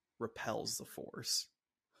repels the force.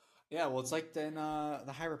 Yeah, well, it's like in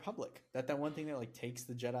the High Republic. That one thing that like takes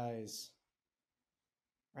the Jedis,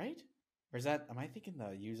 right? Or is that, am I thinking the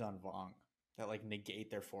Yuzan Vong that like negate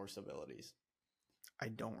their force abilities? I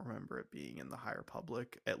don't remember it being in the High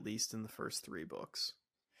Republic, at least in the first 3 books.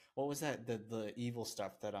 What was that? The evil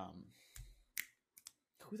stuff that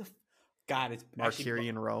who the God? It's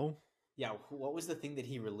Markurian Row. Yeah, what was the thing that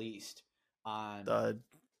he released on the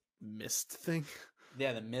mist thing?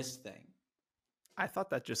 Yeah, the mist thing. I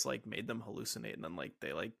thought that just like made them hallucinate, and then like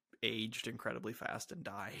they like aged incredibly fast and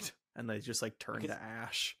died, and they just like turned to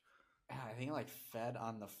ash. I think it like fed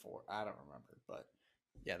on the force. I don't remember, but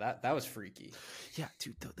yeah, that was freaky. Yeah,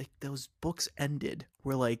 dude, those books ended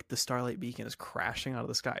where like the Starlight Beacon is crashing out of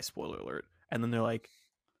the sky. Spoiler alert! And then they're like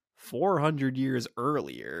 400 years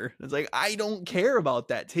earlier. It's like, I don't care about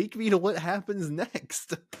that. Take me to what happens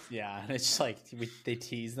next. Yeah, and it's just like they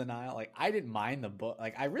tease the Nile. Like, I didn't mind the book.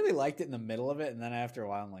 Like, I really liked it in the middle of it, and then after a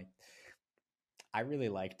while, I'm like, I really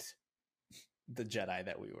liked the Jedi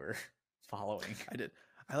that we were following. I did.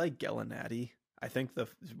 I like Gelinati. I think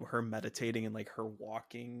her meditating and like her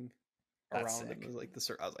walking around it was like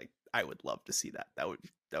I was like, I would love to see that. That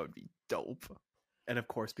would be dope. And of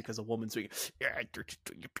course, because a woman's doing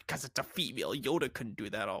because it's a female, Yoda couldn't do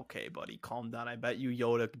that. Okay, buddy, calm down. I bet you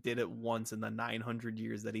Yoda did it once in the 900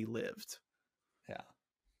 years that he lived. Yeah.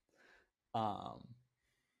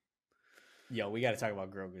 Yo, we got to talk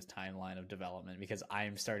about Grogu's timeline of development, because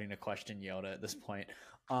I'm starting to question Yoda at this point.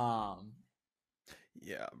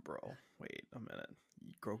 Yeah, bro. Wait a minute.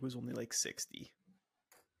 Grogu's only like 60.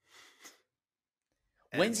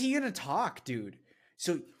 When's he gonna talk, dude?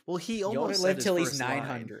 So, well, he almost Yoda lived till he's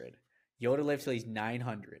 900. Yoda lived till he's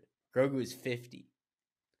 900. Grogu is 50.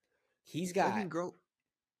 He's got.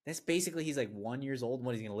 That's basically, he's like 1 year old.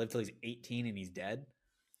 What, he's gonna live till he's 18 and he's dead?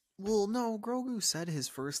 Well, no. Grogu said his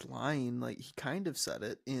first line. Like, he kind of said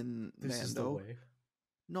it in Mando. Is the way.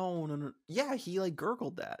 No. Yeah, he like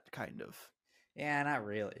gurgled that kind of. Yeah, not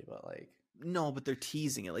really, but like. No, but they're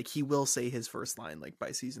teasing it. Like, he will say his first line like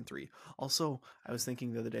by season 3. Also, I was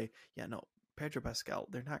thinking the other day. Yeah, no. Pedro Pascal,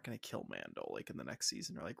 they're not going to kill Mando like in the next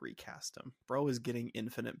season or like recast him. Bro is getting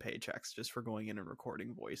infinite paychecks just for going in and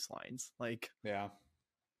recording voice lines. Like, yeah,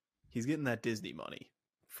 he's getting that Disney money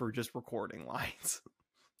for just recording lines.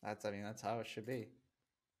 That's how it should be.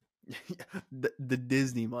 the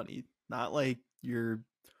Disney money, not like your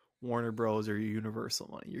Warner Bros. Or your Universal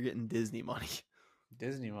money. You're getting Disney money.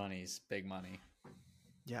 Disney money's big money.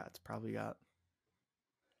 Yeah, it's probably got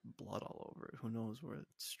blood all over it. Who knows what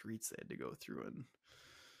streets they had to go through and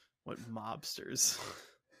What mobsters?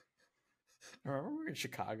 Remember we were in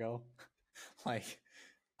Chicago? Like,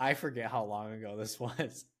 I forget how long ago this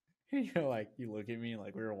was. You're like, you look at me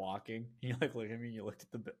like we were walking. You like look at me. You looked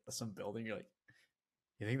at some building. You're like,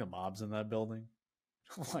 you think the mob's in that building?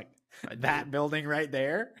 I'm like, that building right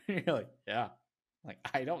there. You're like, yeah. I'm like,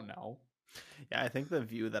 I don't know. Yeah, I think the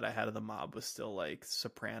view that I had of the mob was still like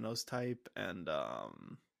Sopranos type and Al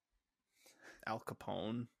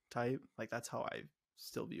Capone type. Like that's how I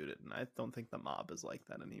still viewed it, and I don't think the mob is like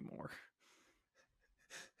that anymore.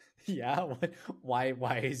 Yeah,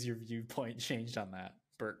 why is your viewpoint changed on that,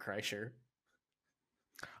 Bert Kreischer?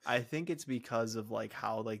 I think it's because of like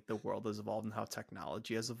how like the world has evolved and how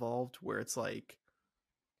technology has evolved, where it's like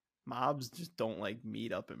mobs just don't like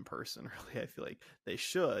meet up in person. Really, I feel like they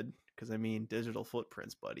should, because I mean digital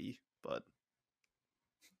footprints, buddy. But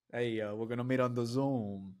hey, we're gonna meet on the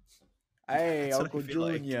Zoom. Hey, Uncle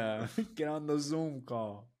Junior, like. Get on the Zoom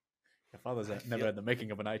call. Your father's never had the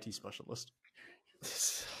making of an IT specialist.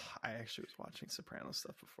 I actually was watching Sopranos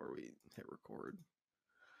stuff before we hit record.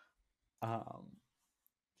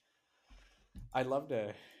 I'd love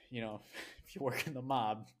to, if you work in the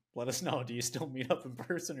mob, let us know. Do you still meet up in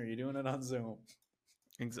person, or are you doing it on Zoom?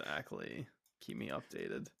 Exactly. Keep me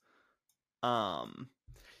updated.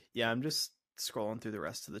 Yeah, I'm just scrolling through the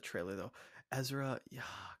rest of the trailer though. Ezra, yeah,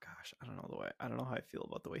 gosh, I don't know how I feel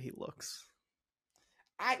about the way he looks.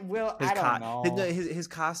 I don't know. His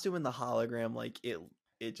costume and the hologram, like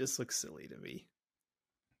it just looks silly to me.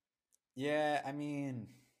 Yeah, I mean,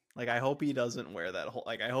 like I hope he doesn't wear that whole.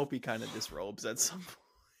 Like I hope he kind of disrobes at some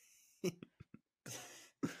point.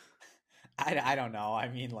 I don't know. I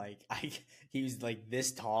mean, like he's like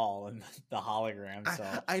this tall in the hologram. So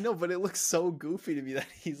I know, but it looks so goofy to me that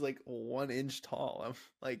he's like 1 inch tall. I'm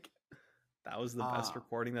like, that was the best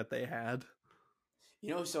recording that they had.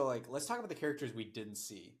 So like let's talk about the characters we didn't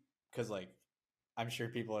see, because like I'm sure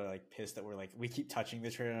people are like pissed that we're like we keep touching the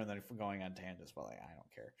trailer and then going on tangents, but like I don't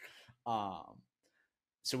care.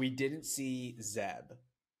 So we didn't see Zeb.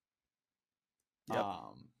 Yep.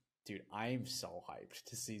 Dude, I'm so hyped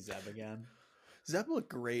to see Zeb again. Zeb looked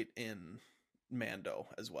great in Mando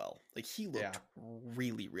as well. Like he looked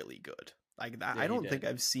really, really good. Like that, yeah, I don't think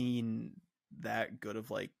I've seen that good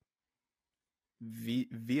of like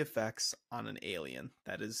VFX on an alien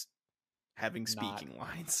that is having speaking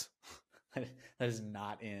lines. That is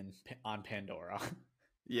not on Pandora.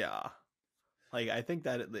 Yeah, like I think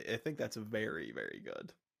that's very, very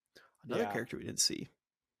good. Another character we didn't see,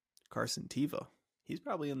 Carson Teva. He's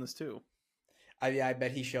probably in this too. I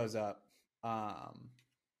bet he shows up.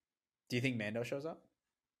 Do you think Mando shows up?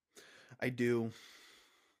 I do.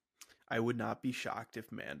 I would not be shocked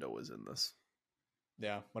if Mando was in this.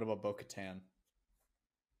 Yeah. What about Bo-Katan?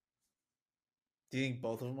 Do you think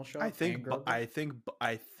both of them will show up? I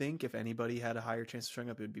think if anybody had a higher chance of showing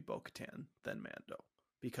up, it would be Bo-Katan than Mando,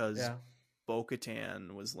 because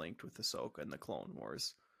Bo-Katan was linked with Ahsoka in the Clone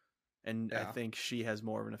Wars, and I think she has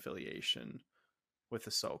more of an affiliation with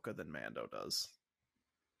Ahsoka than Mando does.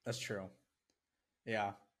 That's true.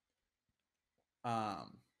 Yeah.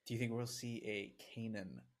 Do you think we'll see a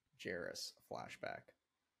Kanan Jarrus flashback?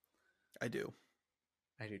 I do.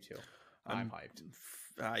 I do too. I'm hyped.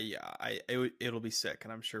 It'll be sick,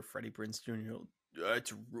 and I'm sure Freddie Prinze Jr.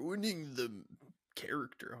 It's ruining the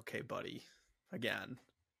character. Okay, buddy. Again,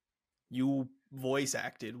 you voice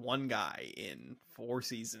acted one guy in 4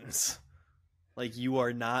 seasons. Like, you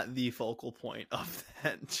are not the focal point of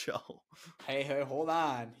that show. Hey, hold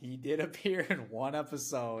on. He did appear in 1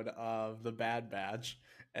 episode of The Bad Batch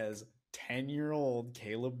as 10-year-old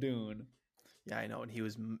Caleb Dune. Yeah, I know, and he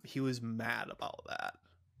was mad about that.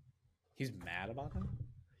 He's mad about him?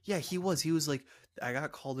 Yeah, he was. He was like, I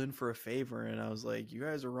got called in for a favor, and I was like, you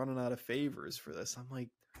guys are running out of favors for this. I'm like,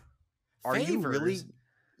 are you really?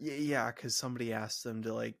 Yeah, because somebody asked them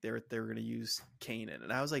to, like, they were going to use Kanan,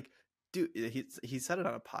 and I was like, dude, he said it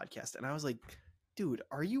on a podcast, and I was like, dude,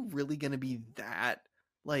 are you really going to be that,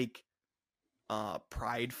 like,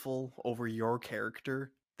 prideful over your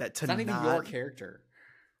character? It's not even your character.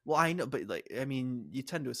 Well, I know, but like, I mean, you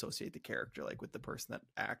tend to associate the character like with the person that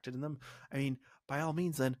acted in them. I mean, by all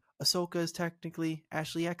means, then Ahsoka is technically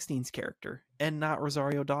Ashley Eckstein's character and not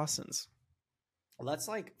Rosario Dawson's. Well, that's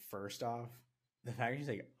like, first off, the fact he's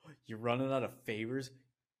like, you're running out of favors.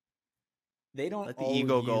 They don't let the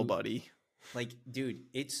ego go, buddy. Like, dude,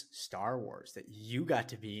 it's Star Wars that you got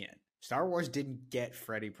to be in. Star Wars didn't get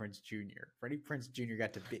Freddie Prinze Jr. Freddie Prinze Jr.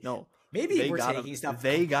 got to be. No, maybe we're taking stuff.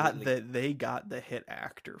 They got the hit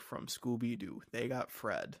actor from Scooby-Doo. They got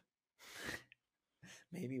Fred.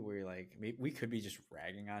 maybe we could be just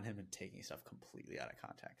ragging on him and taking stuff completely out of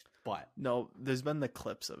context. But no, there's been the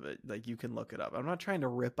clips of it. Like, you can look it up. I'm not trying to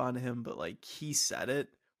rip on him, but like, he said it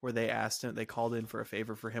where they called in for a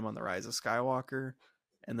favor for him on the Rise of Skywalker,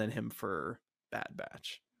 and then him for Bad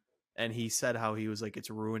Batch. And he said how he was like, it's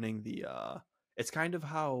ruining the it's kind of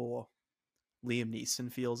how Liam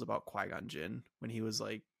Neeson feels about Qui-Gon Jinn when he was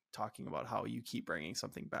like talking about how you keep bringing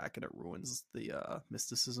something back and it ruins the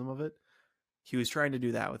mysticism of it. He was trying to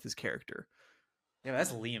do that with his character. Yeah,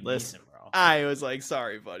 that's Liam Neeson, bro. I was like,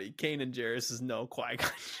 sorry, buddy. Kanan Jarrus is no Qui-Gon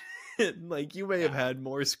Jinn. Like, you may have had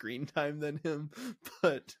more screen time than him,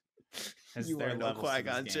 but you are no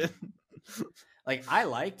Qui-Gon Jinn. Like, I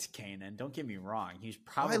liked Kanan. Don't get me wrong. He's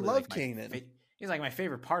probably I love Kanan. He's like my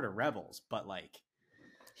favorite part of Rebels, but like,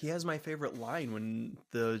 he has my favorite line when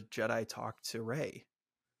the Jedi talk to Rey.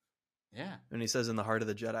 Yeah. And he says, in the heart of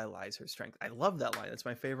the Jedi lies her strength. I love that line. That's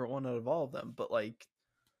my favorite one out of all of them. But like,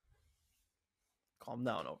 calm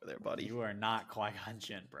down over there, buddy. You are not Qui-Gon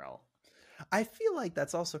Jinn, bro. I feel like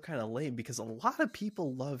that's also kind of lame because a lot of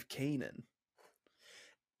people love Kanan.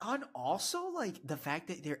 And also, like, the fact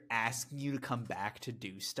that they're asking you to come back to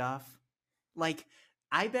do stuff. Like,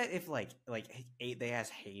 I bet if, they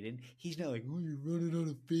ask Hayden, he's not like, oh, you're running out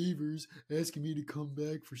of favors, asking me to come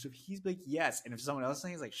back for stuff. He's like, yes. And if someone else is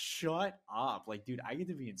saying, he's like, shut up. Like, dude, I get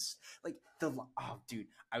to be in, like, dude,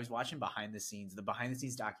 I was watching the behind the scenes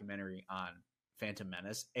documentary on Phantom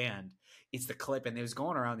Menace, and it's the clip, and it was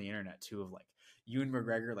going around the internet, too, of, like, Ewan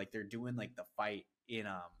McGregor, like, they're doing, like, the fight in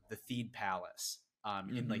the Theed Palace.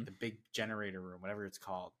 In like the big generator room, whatever it's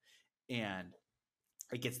called, and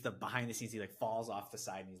it gets the behind the scenes. He like falls off the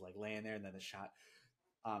side and he's like laying there, and then the shot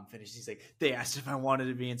finishes. He's like, they asked if I wanted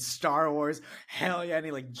to be in Star Wars. Hell yeah! And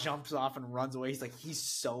he like jumps off and runs away. He's like, he's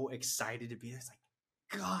so excited to be there. It's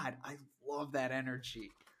like, God, I love that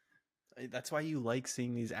energy. That's why you like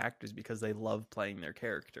seeing these actors, because they love playing their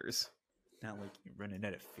characters. Not like you're running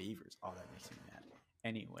out of favors. Oh, that makes me mad.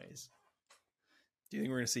 Anyways, do you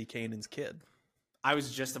think we're gonna see Kanan's kid? I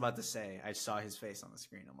was just about to say, I saw his face on the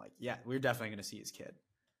screen. I'm like, yeah, we're definitely going to see his kid.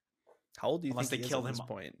 How old do you think they killed him at this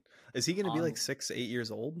point? Is he going to be like 6, 8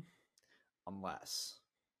 years old? Unless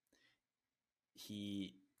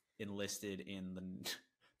he enlisted in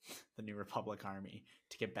the New Republic Army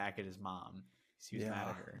to get back at his mom. He was mad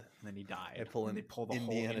at her, and then he died. They pull the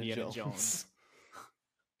whole Indiana Jones.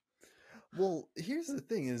 Well, here's the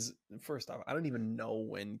thing: is first off, I don't even know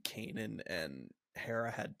when Kanan and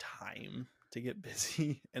Hera had time to get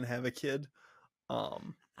busy and have a kid.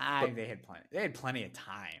 They had plenty of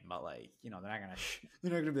time, but like, you know, they're not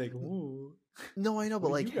gonna be like, ooh. No, I know,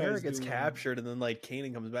 but like Hera gets captured, and then like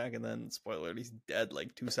Kanan comes back, and then spoiler, he's dead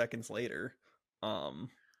like 2 seconds later. Hey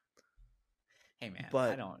man,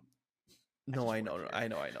 but I know.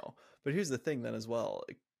 But here's the thing then as well.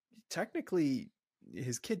 Like, technically,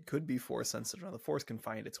 his kid could be Force sensitive. Now, the Force can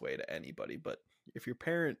find its way to anybody, but if your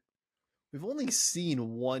parent, we've only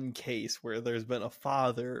seen one case where there's been a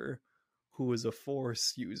father who is a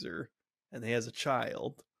Force user and he has a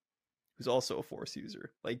child who's also a Force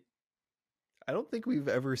user. Like, I don't think we've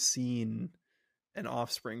ever seen an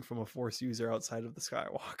offspring from a Force user outside of the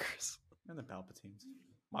Skywalkers. And the Palpatines.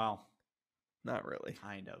 Wow. Not really.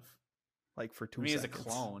 Kind of. Like for 2 seconds. As a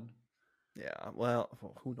clone. Yeah. Well,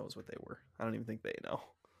 who knows what they were? I don't even think they know.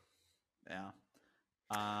 Yeah.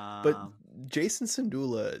 But Jason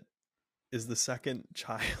Syndulla is the second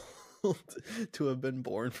child to have been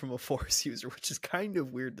born from a Force user, which is kind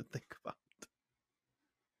of weird to think about.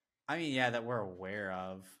 I mean, yeah, that we're aware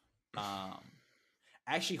of.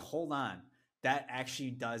 Actually, hold on. That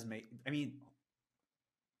actually does make... I mean,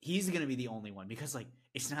 he's going to be the only one, because, like,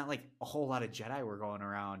 it's not like a whole lot of Jedi were going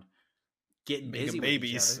around getting busy with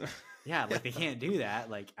babies. each other. Yeah, like, they can't do that.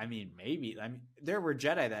 Like, I mean, maybe. I mean, there were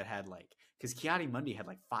Jedi that had, like... Because Ki-Adi-Mundi had,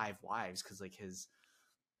 like, 5 wives, because, like, his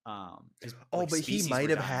but he might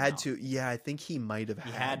have had to. Yeah, I think he might have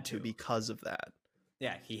had to because of that.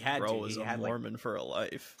 Yeah, he had Bro to. was a Mormon for a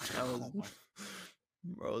life.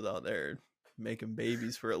 Bro was out there making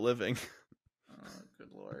babies for a living. Oh, good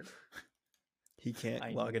Lord. He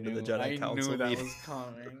can't log into the Jedi Council meeting. I knew that meeting. was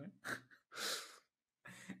coming.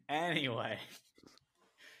 Anyway.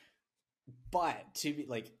 But to be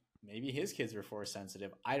like, maybe his kids were Force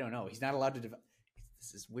sensitive. I don't know. He's not allowed to develop.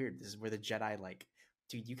 This is weird. This is where the Jedi, like,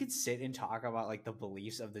 dude, you could sit and talk about like the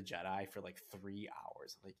beliefs of the Jedi for like 3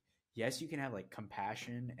 hours. Like, yes, you can have like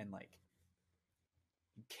compassion and like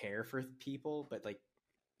care for people, but like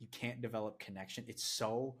you can't develop connection. It's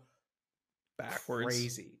so backwards.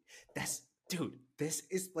 crazy. dude, this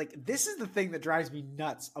is the thing that drives me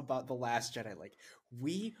nuts about The Last Jedi. Like,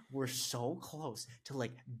 we were so close to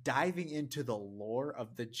like diving into the lore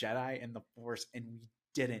of the Jedi and the Force, and we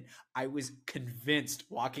didn't. I was convinced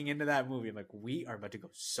walking into that movie, I'm like, we are about to go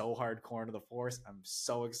so hardcore into the Force. I'm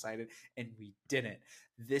so excited, and we didn't.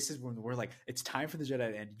 This is when we're like, it's time for the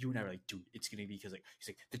Jedi to end. You and I were like, dude, it's gonna be, because like he's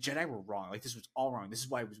like, the Jedi were wrong. Like, this was all wrong. This is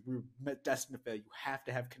why we were destined to fail. You have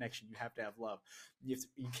to have connection. You have to have love. You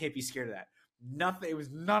can't be scared of that. Nothing. It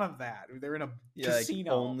was none of that. They're in a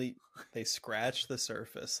casino. Like only they scratched the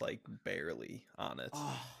surface, like barely on it.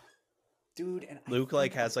 Oh, dude, and Luke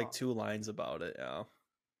like has like 2 lines about it. Yeah,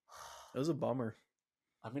 it was a bummer.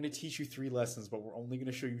 I'm gonna teach you 3 lessons, but we're only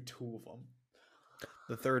gonna show you 2 of them.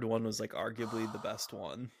 The third one was like arguably the best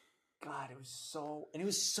one. God, it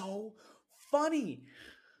was so funny.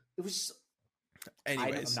 It was.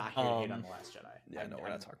 Anyways, I'm not here to hate on The Last Jedi. Yeah, we're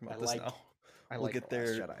not talking about this now. We'll get there.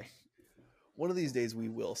 Last Jedi. One of these days, we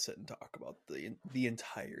will sit and talk about the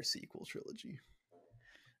entire sequel trilogy.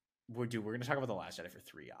 We're going to talk about The Last Jedi for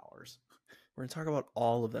 3 hours. We're going to talk about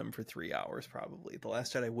all of them for 3 hours, probably. The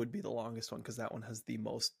Last Jedi would be the longest one because that one has the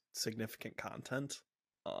most significant content.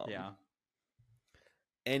 Yeah.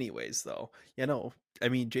 Anyways, though, I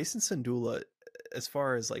mean, Jason Syndulla, as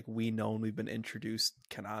far as like we know and we've been introduced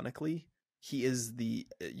canonically, he is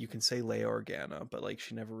you can say Leia Organa, but like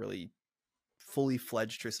she never really fully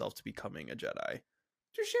fledged herself to becoming a Jedi.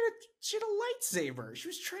 Dude, she had a lightsaber. She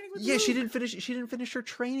was training with Luke. She didn't finish her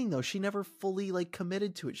training though. She never fully like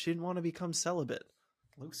committed to it. She didn't want to become celibate.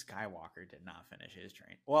 Luke Skywalker did not finish his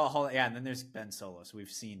training. Well, hold on, yeah, and then there's Ben Solo. So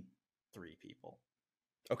we've seen 3 people.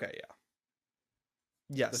 Okay, yeah.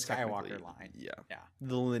 Yes, the Skywalker line. Yeah.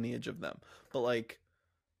 The lineage of them. But like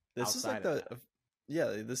this Outside is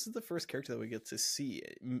like this is the first character that we get to see.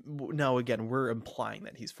 Now, again, we're implying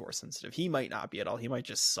that he's Force sensitive. He might not be at all. He might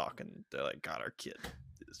just suck, and they're like, God, our kid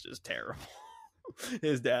is just terrible.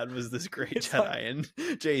 His dad was this great Jedi,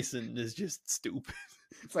 and Jason is just stupid.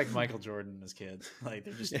 It's like Michael Jordan and his kids. Like,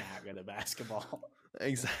 they're just not good at basketball.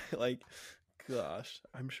 Exactly. Like, gosh,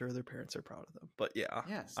 I'm sure their parents are proud of them. But yeah,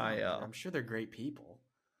 yes, I'm sure they're great people.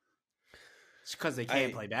 Just because they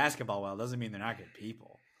can't play basketball well doesn't mean they're not good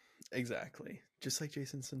people. Exactly. Just like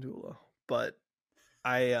Jason Syndulla. But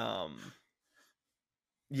I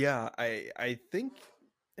think,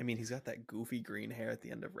 I mean, he's got that goofy green hair at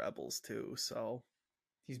the end of Rebels too, so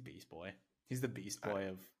he's Beast Boy. He's the Beast Boy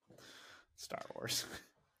of Star Wars.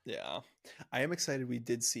 Yeah. I am excited we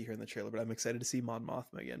did see her in the trailer, but I'm excited to see Mon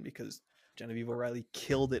Mothma again because Genevieve O'Reilly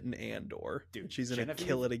killed it in Andor. Dude, she's going to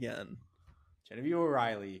kill it again. Genevieve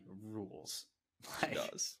O'Reilly rules. She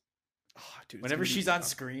does. Oh, dude, whenever she's on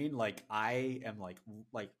screen, like I am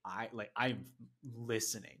I'm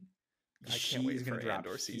listening. I can't wait for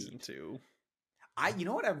Andor season 2. You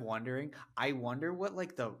know what I'm wondering? I wonder what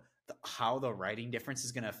like the how the writing difference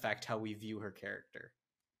is going to affect how we view her character.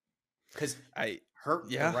 Because the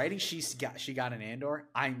writing she got in Andor,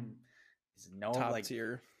 top like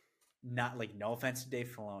tier. Not like, no offense to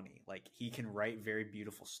Dave Filoni, like he can write very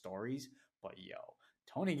beautiful stories, but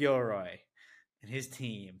Tony Gilroy and his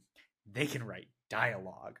team, they can write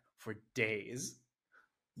dialogue for days.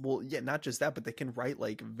 Well, yeah, not just that, but they can write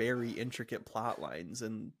like very intricate plot lines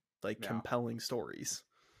and like compelling stories.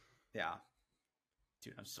 Yeah,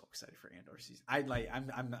 dude, I'm so excited for Andor season.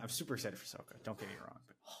 I'm super excited for Ahsoka. Don't get me wrong,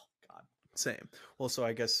 but oh god, same. Well, so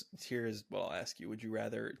I guess here's what I'll ask you: would you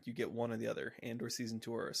rather you get one or the other, Andor season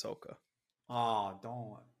 2 or Ahsoka? Oh,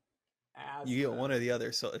 don't. You get one or the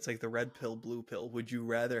other, so it's like the red pill, blue pill. Would you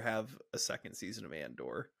rather have a second season of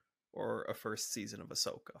Andor or a first season of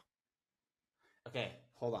Ahsoka? Okay,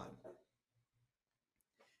 hold on.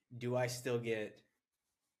 Do I still get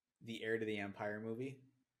the Heir to the Empire movie?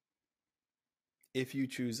 If you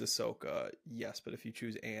choose Ahsoka, yes, but if you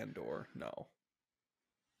choose Andor, no.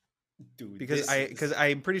 Dude, because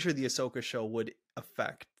I'm pretty sure the Ahsoka show would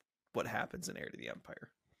affect what happens in Heir to the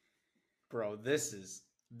Empire. Bro, this is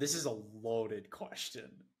a loaded question.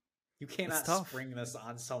 You cannot spring this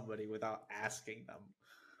on somebody without asking them.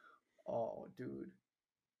 Oh, dude.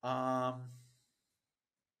 God,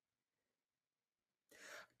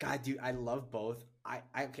 dude, I love both. I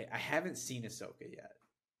haven't seen Ahsoka yet.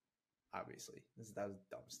 Obviously, that was a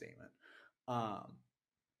dumb statement.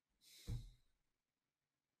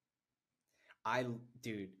 I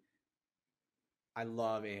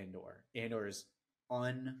love Andor. Andor is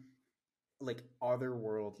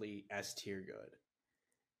otherworldly S tier good.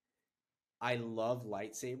 I love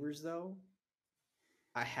lightsabers though.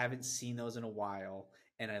 I haven't seen those in a while,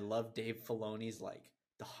 and I love Dave Filoni's like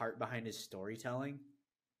the heart behind his storytelling.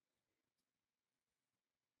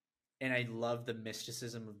 and I love the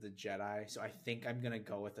mysticism of the Jedi. So I think I'm gonna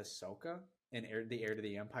go with Ahsoka in the Heir to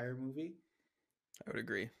the Empire movie. I would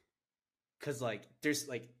agree. Cause like, there's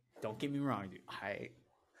like, don't get me wrong, dude.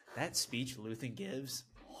 That speech Luthen gives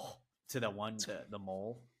to the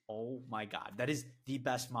mole. Oh my god, that is the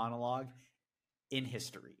best monologue in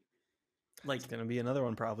history. Like, it's gonna be another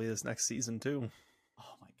one probably this next season too.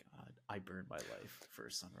 Oh my god, I burned my life for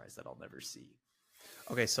a sunrise that I'll never see.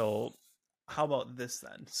 Okay, so how about this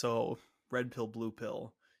then? So red pill, blue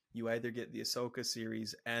pill. You either get the Ahsoka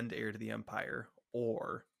series and Heir to the Empire,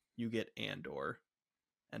 or you get Andor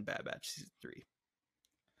and Bad Batch season 3.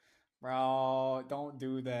 Bro, don't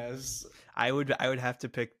do this. I would have to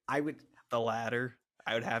pick the latter.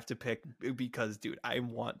 I would have to pick because, dude, I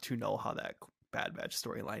want to know how that Bad Batch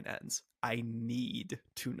storyline ends. I need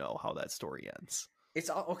to know how that story ends. It's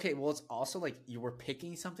okay. Well, it's also like you were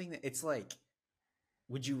picking something that it's like,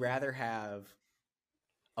 would you rather have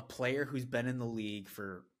a player who's been in the league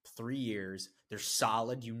for 3 years, they're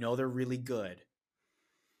solid, you know they're really good,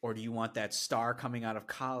 or do you want that star coming out of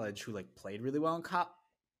college who like played really well in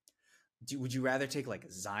would you rather take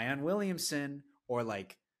like Zion Williamson or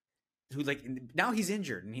like who like now he's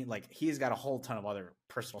injured and he's got a whole ton of other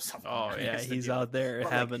personal stuff. Oh yeah, he's out there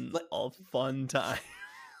having a fun time.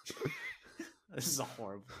 This is a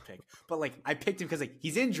horrible pick, but like I picked him because like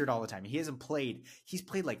he's injured all the time. He hasn't played. He's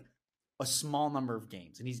played like a small number of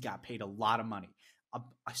games, and he's got paid a lot of money.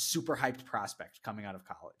 A super hyped prospect coming out of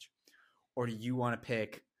college. Or do you want to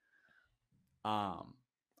pick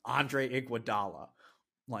Andre Iguodala,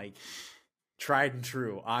 like tried and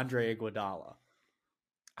true Andre Iguodala?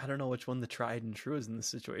 I don't know which one the tried and true is in this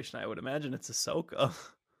situation. I would imagine it's Ahsoka.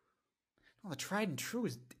 No, the tried and true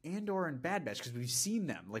is Andor and Bad Batch because we've seen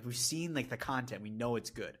them. Like we've seen like the content. We know it's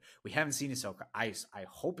good. We haven't seen Ahsoka. I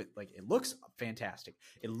hope it looks fantastic.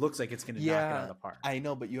 It looks like it's going to knock it out of the park. I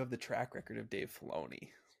know, but you have the track record of Dave Filoni.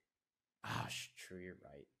 Ah, true. You're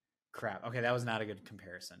right. Crap. Okay, that was not a good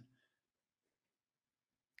comparison.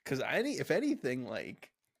 Because if anything, like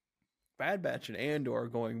Bad Batch and Andor are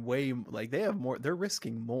going way like they have more. They're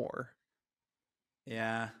risking more.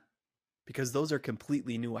 Yeah, because those are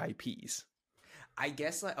completely new IPs. I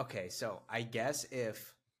guess so I guess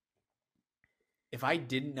if I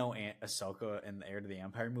didn't know Ahsoka and the Heir to the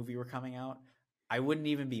Empire movie were coming out, I wouldn't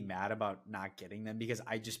even be mad about not getting them because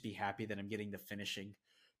I'd just be happy that I'm getting the finishing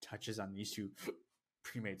touches on these two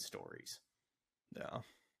pre-made stories. Yeah,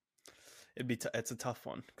 it's a tough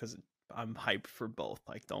one because I'm hyped for both.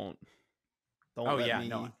 Like, don't.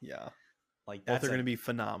 Yeah. Like both are going to be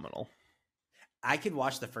phenomenal. I could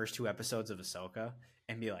watch the first 2 episodes of Ahsoka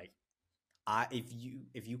and be like,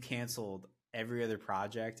 if you canceled every other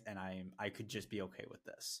project and I could just be okay with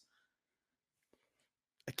this.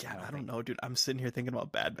 Again, I don't know, dude. I'm sitting here thinking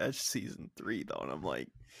about Bad Batch season 3 though, and I'm like,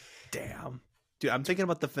 damn. Dude, I'm thinking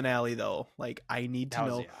about the finale though. Like, I need to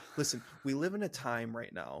know. Yeah. Listen, we live in a time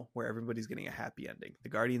right now where everybody's getting a happy ending. The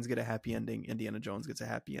Guardians get a happy ending. Indiana Jones gets a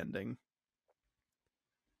happy ending.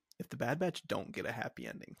 If the Bad Batch don't get a happy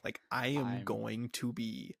ending, like I'm going to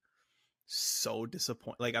be so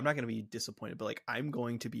disappointed. Like, I'm not going to be disappointed, but like I'm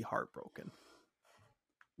going to be heartbroken.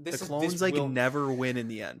 The clones never win in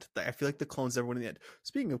the end. I feel like the clones never win in the end.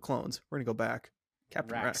 Speaking of clones, we're going to go back.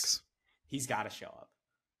 Captain Rex. He's got to show up.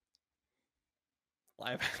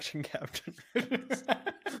 Live action Captain Rex.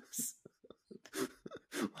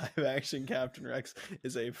 Live action Captain Rex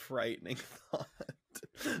is a frightening thought.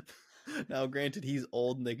 Now, granted, he's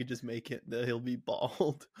old and they could just make it that he'll be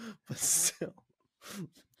bald, but still,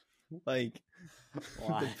 like,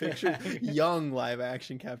 the picture young live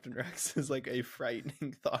action Captain Rex is like a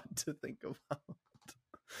frightening thought to think about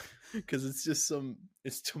because it's just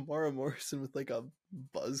it's Tamara Morrison with like a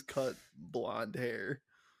buzz cut blonde hair.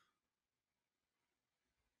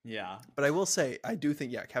 Yeah, but I will say I do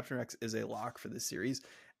think Captain Rex is a lock for this series,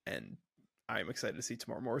 and I'm excited to see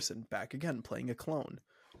Tamara Morrison back again playing a clone.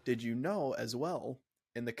 Did you know as well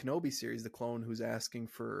in the Kenobi series, the clone who's asking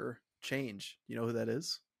for change? You know who that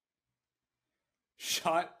is?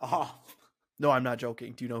 Shut up. No, I'm not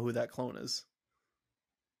joking. Do you know who that clone is?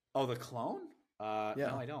 Oh, the clone? Yeah.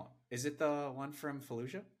 No, I don't. Is it the one from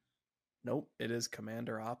Fallujah? Nope. It is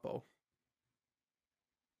Commander Oppo.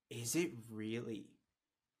 Is it really?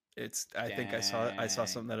 I think I saw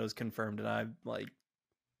something that was confirmed and I'm like,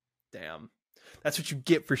 damn. That's what you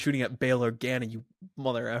get for shooting at Bail Organa, you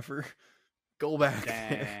mother effer. Go back.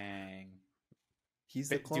 Dang. He's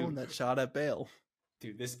the clone that shot at Bail.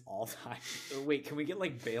 Dude, this all time. Wait, can we get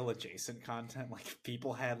like Bail adjacent content? Like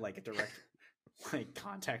people had like a direct like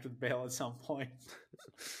contact with Bail at some point.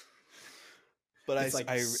 But it's like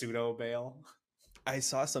pseudo Bail. I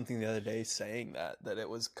saw something the other day saying that it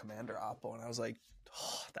was Commander Oppo, and I was like,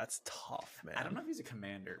 oh, that's tough, man. I don't know if he's a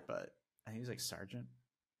commander, but I think he's like sergeant.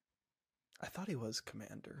 I thought he was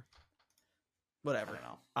commander. Whatever. I don't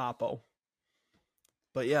know. Oppo.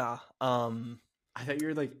 But yeah, I thought you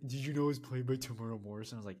were like, did you know it was played by Tamara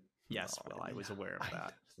Morrison? I was like, yes, no, Will, I was aware of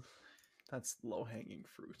that. That's low-hanging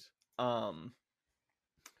fruit.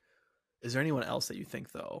 Is there anyone else that you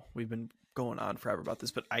think, though? We've been going on forever about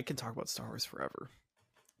this, but I can talk about Star Wars forever.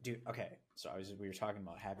 Dude, okay. So we were talking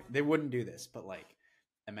about having, they wouldn't do this, but like,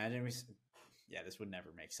 imagine this would never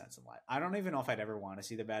make sense in live. I don't even know if I'd ever want to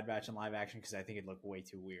see the Bad Batch in live action because I think it'd look way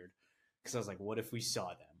too weird. Because I was like, what if we saw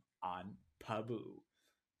them on Pabu,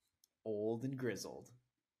 old and grizzled?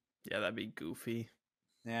 Yeah, that'd be goofy.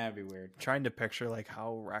 Yeah, it'd be weird. Trying to picture like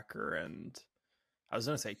how Wrecker and I was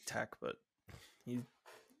gonna say Tech, but he's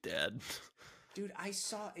dead. Dude, I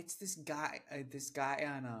saw it's this guy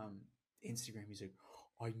on Instagram. He's like,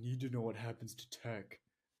 I need to know what happens to Tech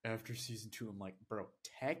after season 2. I'm like, bro,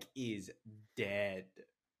 Tech is dead.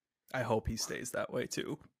 I hope he stays that way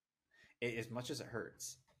too. As much as it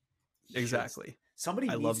hurts. Exactly. Somebody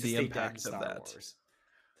needs love to the stay impact dead in of Star that. Wars.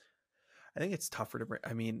 I think it's tougher to bring.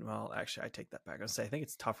 I mean, well, actually, I take that back. I say I think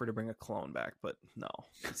it's tougher to bring a clone back, but no,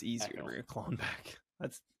 it's easier to bring a clone back.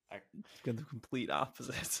 That's the complete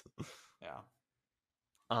opposite. Yeah.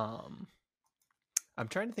 I'm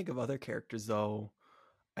trying to think of other characters though.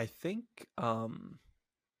 I think. Do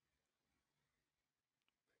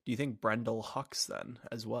you think Brendel Hux then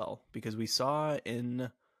as well? Because we saw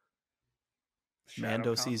in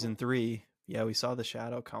Mando season 3, yeah, we saw the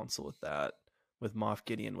Shadow Council with that with Moff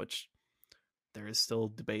Gideon, which. There is still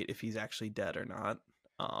debate if he's actually dead or not.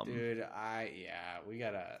 Dude, we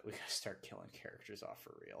gotta start killing characters off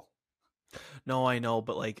for real. No, I know,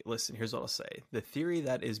 but like, listen, here's what I'll say: the theory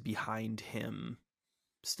that is behind him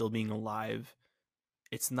still being alive,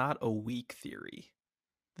 it's not a weak theory.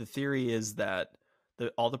 The theory is that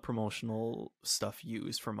all the promotional stuff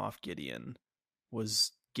used for Moff Gideon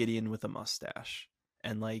was Gideon with a mustache,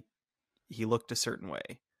 and like he looked a certain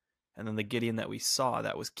way, and then the Gideon that we saw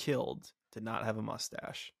that was killed did not have a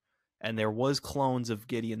mustache, and there was clones of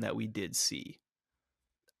Gideon that we did see.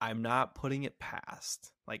 I'm not putting it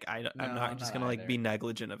past. Like I'm not just gonna like be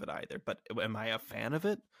negligent of it either. But am I a fan of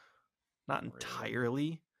it? Not entirely,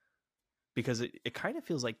 really. Because it kind of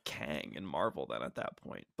feels like Kang in Marvel then at that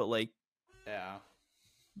point. But like, yeah,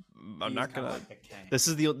 I'm not gonna. Like this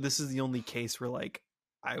is the only case where like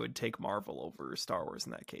I would take Marvel over Star Wars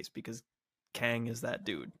in that case because Kang is that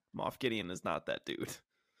dude. Moff Gideon is not that dude.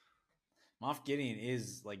 Moff Gideon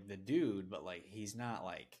is like the dude, but like he's not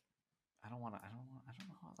like I don't know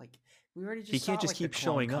how like we already just he can't just keep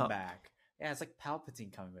showing up. Back. Yeah, it's like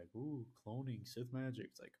Palpatine coming back. Ooh, cloning Sith magic.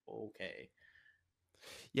 It's like okay.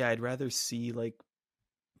 Yeah, I'd rather see like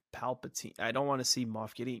Palpatine. I don't want to see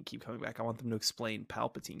Moff Gideon keep coming back. I want them to explain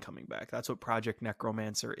Palpatine coming back. That's what Project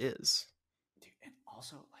Necromancer is. Dude, and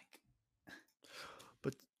also like,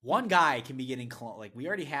 but one guy can be getting cloned. Like we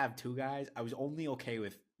already have 2 guys. I was only okay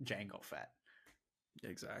with Jango Fett.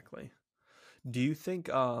 Exactly. Do you think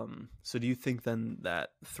do you think then that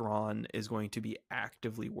Thrawn is going to be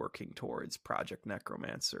actively working towards Project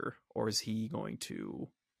Necromancer, or is he going to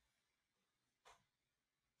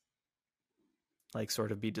like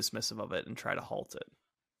sort of be dismissive of it and try to halt it?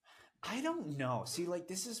 I don't know. See, like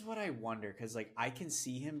this is what I wonder, because like I can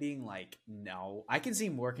see him being like, no. I can see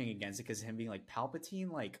him working against it because him being like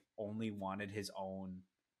Palpatine like only wanted his own.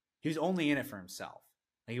 He was only in it for himself.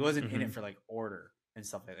 Like he wasn't in it for like order and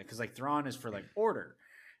stuff like that. Because like Thrawn is for like order,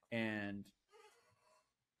 and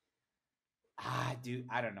dude,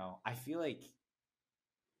 I don't know. I feel like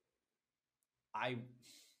I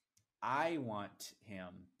want him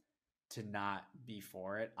to not be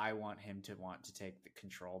for it. I want him to want to take the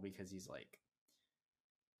control because he's like,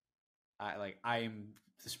 I'm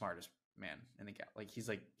the smartest man in the galaxy.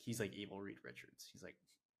 Like he's like evil Reed Richards. He's like,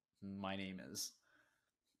 my name is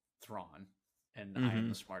Thrawn, and I am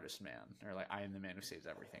the smartest man, or like I am the man who saves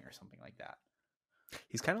everything, or something like that.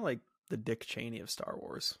 He's kind of like the Dick Cheney of Star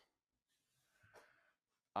Wars.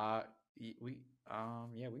 We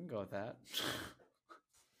can go with that.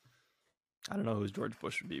 I don't know who George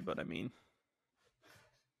Bush would be, but I mean,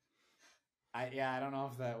 I don't know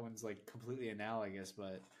if that one's like completely analogous,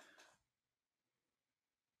 but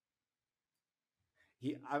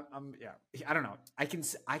I don't know. I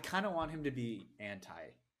kind of want him to be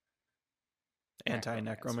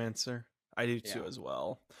anti-necromancer. I do too as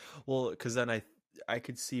well. Well, because then I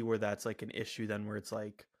could see where that's like an issue then, where it's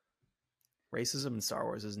like racism in Star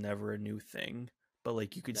Wars is never a new thing, but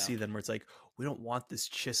like you could see then where it's like we don't want this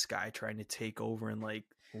Chiss guy trying to take over and like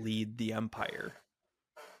lead the Empire.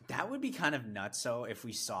 That would be kind of nuts. So if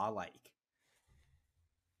we saw like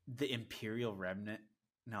the Imperial Remnant,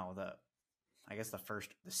 the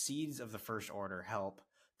seeds of the First Order help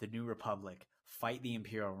the New Republic fight the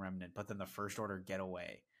Imperial Remnant, but then the First Order get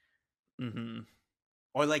away. Mm-hmm.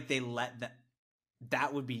 Or like they let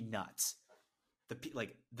that would be nuts.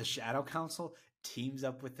 The Shadow Council teams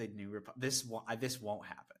up with the New Republic. This won't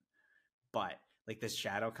happen, but like the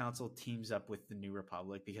Shadow Council teams up with the New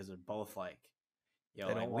Republic because they're both like, yo,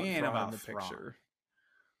 they like, don't we want ain't Thrawn about in the Thrawn. picture.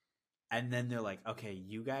 And then they're like, okay,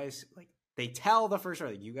 you guys, like, they tell the First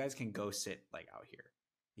Order, like, you guys can go sit like out here.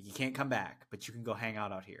 Like, you can't come back, but you can go hang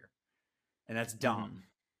out here. And that's dumb. Mm-hmm.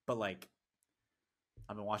 But like,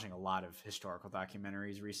 I've been watching a lot of historical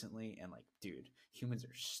documentaries recently, and like, dude, humans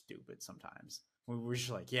are stupid sometimes. We're just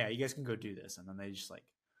like, yeah, you guys can go do this, and then they just like,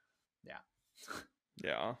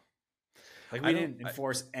 yeah. Like we didn't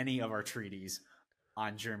enforce any of our treaties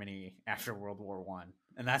on Germany after World War I,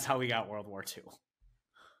 and that's how we got World War II.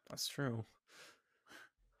 That's true.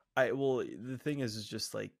 The thing is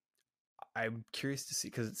just like, I'm curious to see,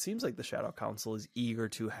 because it seems like the Shadow Council is eager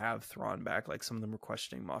to have Thrawn back. Like some of them were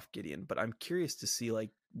questioning Moff Gideon, but I'm curious to see, like,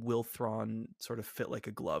 will Thrawn sort of fit like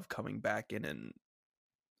a glove coming back in and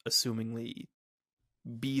assumingly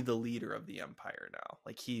be the leader of the Empire now?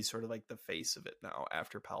 Like he's sort of like the face of it now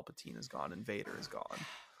after Palpatine is gone and Vader is gone.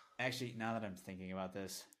 Actually, now that I'm thinking about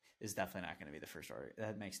this, is definitely not going to be the First Order.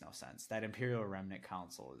 That makes no sense. That Imperial Remnant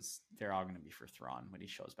Council they're all going to be for Thrawn when he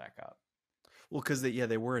shows back up. Well, because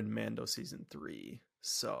they were in Mando season 3,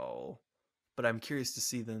 so. But I'm curious to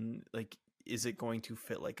see then, like, is it going to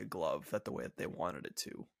fit like a glove the way that they wanted it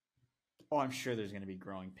to? Oh, I'm sure there's going to be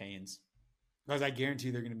growing pains, because I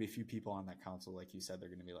guarantee there are going to be a few people on that council, like you said, they're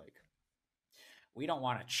going to be like, "We don't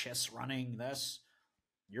want a Chiss running this.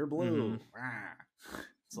 You're blue." Mm-hmm.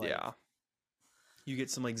 It's like, yeah. You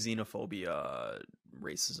get some like xenophobia,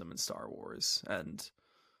 racism in Star Wars, and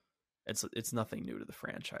it's nothing new to the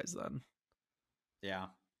franchise then. Yeah.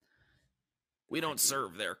 We don't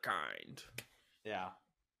serve their kind. Yeah.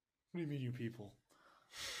 What do you mean, you people?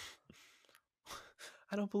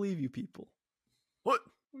 I don't believe you people. What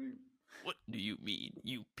do you mean,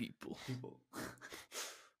 you people?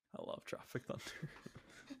 I love Tropic Thunder.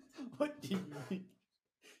 What do you mean,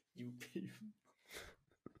 you people?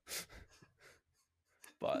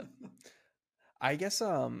 But I guess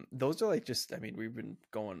those are like just, I mean, we've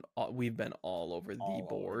been all over the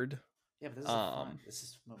board. Yeah, but this is fun. This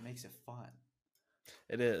is what makes it fun.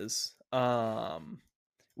 It is.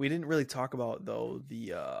 We didn't really talk about though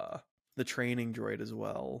the training droid as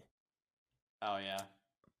well. Oh yeah.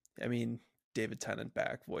 I mean, David Tennant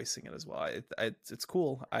back voicing it as well. It's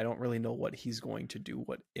cool. I don't really know what he's going to do,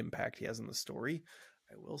 what impact he has in the story.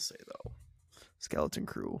 I will say though, Skeleton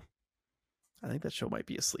Crew, I think that show might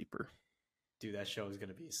be a sleeper. Dude, that show is going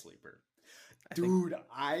to be a sleeper. Dude,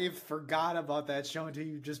 I forgot about that show until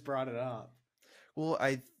you just brought it up. Well,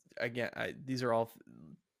 these are all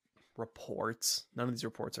reports. None of these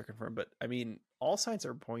reports are confirmed, but I mean, all signs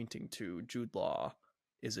are pointing to Jude Law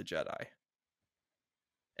is a Jedi.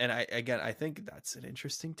 And I think that's an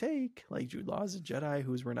interesting take. Like, Jude Law is a Jedi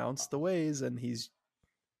who's renounced the ways, and he's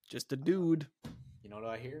just a dude. You know what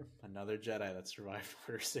I hear? Another Jedi that survived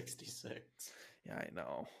Order 66. Yeah, I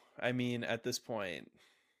know. I mean, at this point,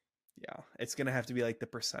 yeah, it's going to have to be like the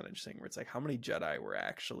percentage thing where it's like, how many Jedi were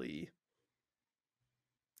actually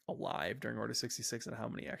alive during Order 66 and how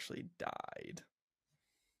many actually died?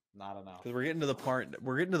 Not enough. Because we're getting to the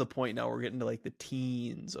point now, we're getting to like the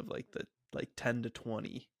teens of like the 10 to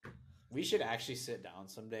 20. We should actually sit down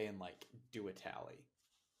someday and like do a tally.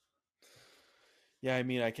 Yeah, I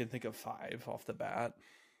mean, I can think of 5 off the bat,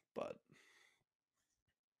 but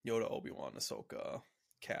Yoda, Obi-Wan, Ahsoka,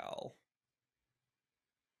 Cal,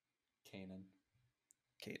 Kanan.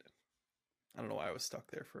 I don't know why I was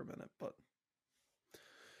stuck there for a minute, but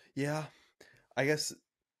yeah, I guess.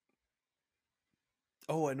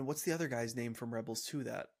 Oh, and what's the other guy's name from Rebels 2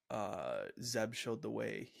 that Zeb showed the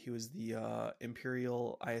way? He was the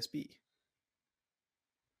Imperial ISB.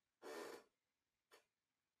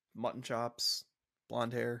 Mutton chops,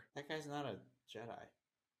 blonde hair. That guy's not a Jedi.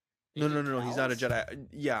 No, he's not a Jedi.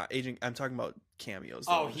 Yeah, Agent. I'm talking about cameos.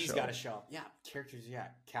 Oh, he's got to show up. Yeah, characters. Yeah,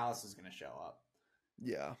 Callus is going to show up.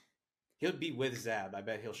 Yeah, he'll be with Zeb. I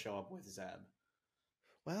bet he'll show up with Zeb.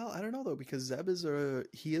 Well, I don't know though, because Zeb is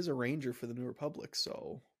a ranger for the New Republic.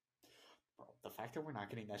 So, bro, the fact that we're not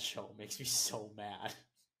getting that show makes me so mad.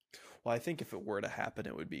 Well, I think if it were to happen,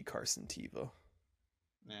 it would be Carson Teva.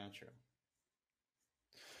 Yeah, true.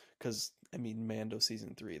 Because I mean, Mando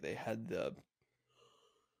season 3, they had the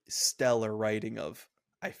stellar writing of,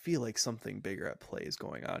 I feel like something bigger at play is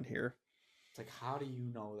going on here. It's like, how do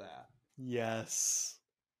you know that? Yes.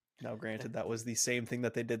 Now, granted, that was the same thing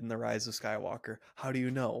that they did in The Rise of Skywalker. How do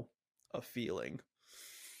you know? A feeling.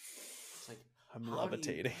 It's like, I'm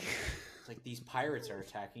levitating. It's like these pirates are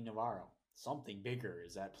attacking Navarro. Something bigger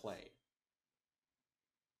is at play.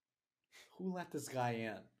 Who let this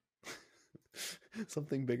guy in?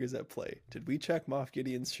 Something bigger is at play. Did we check Moff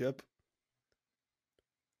Gideon's ship?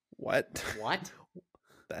 What? What?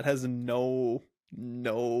 That has no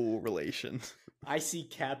relation. I see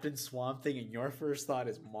Captain Swamp Thing, and your first thought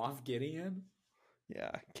is Moff Gideon?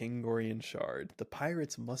 Yeah, King Gorian Shard. The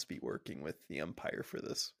pirates must be working with the Empire for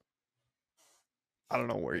this. I don't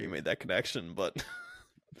know where you made that connection, but...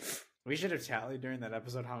 We should have tallied during that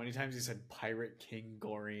episode how many times you said Pirate King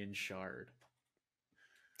Gorian Shard.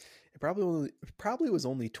 It probably was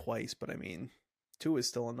only twice, but I mean, 2 is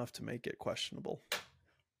still enough to make it questionable.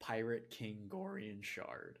 Pirate King Gorian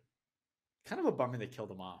Shard. Kind of a bummer they killed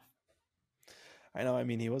him off. I know, I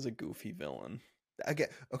mean, he was a goofy villain.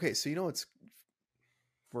 Okay, so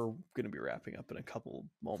we're going to be wrapping up in a couple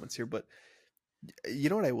moments here, but you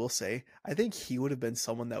know what I will say? I think he would have been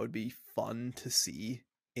someone that would be fun to see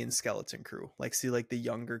in Skeleton Crew. Like, see, like, the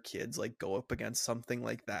younger kids, like, go up against something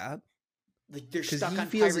like that. Like, they're stuck on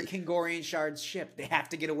Pirate King Gorian Shard's ship. They have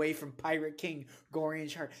to get away from Pirate King Gorian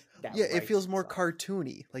Shard. It feels more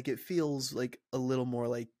cartoony. Like, it feels, like, a little more,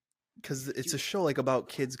 like, because it's a show, like, about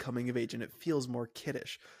kids coming of age, and it feels more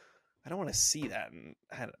kiddish. I don't want to see that, and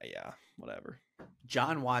yeah, whatever.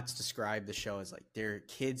 John Watts described the show as, like, there are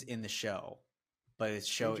kids in the show, but the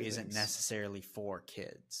show isn't necessarily for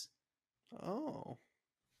kids. Oh.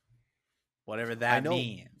 Whatever that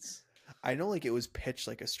means. I know, like, it was pitched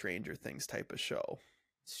like a Stranger Things type of show.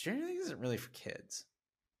 Stranger Things isn't really for kids.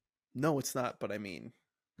 No, it's not, but I mean,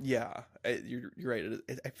 yeah, you're right.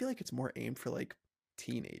 I feel like it's more aimed for, like,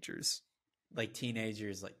 teenagers. Like,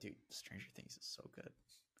 teenagers, like, dude, Stranger Things is so good.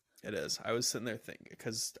 It is. I was sitting there thinking,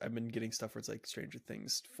 because I've been getting stuff where it's like Stranger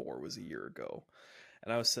Things 4 was a year ago.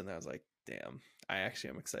 And I was sitting there, I was like, damn, I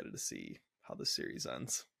actually am excited to see how the series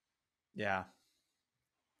ends. Yeah.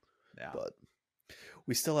 Yeah. But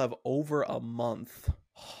we still have over a month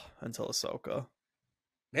until Ahsoka.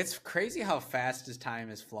 It's crazy how fast this time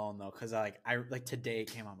has flown, though, because today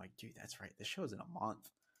it came out. I'm like, dude, that's right. This show's in a month.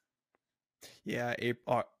 Yeah,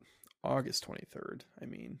 August 23rd. I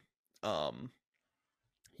mean,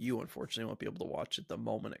 you unfortunately won't be able to watch it the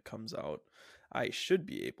moment it comes out. I should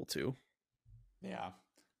be able to. Yeah.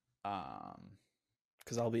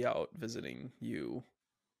 Because I'll be out visiting you.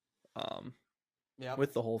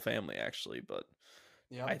 With the whole family, actually, but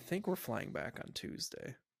I think we're flying back on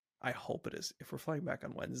Tuesday. I hope it is. If we're flying back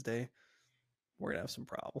on Wednesday, we're gonna have some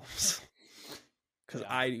problems. Because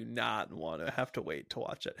I do not want to have to wait to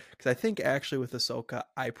watch it. Because I think actually with Ahsoka,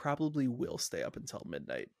 I probably will stay up until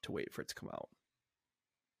midnight to wait for it to come out.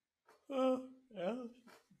 Yeah,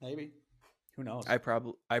 maybe. Who knows? I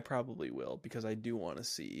probably will, because I do want to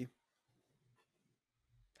see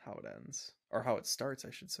how it ends, or how it starts,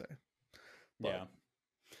 I should say. But yeah,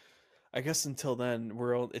 I guess until then,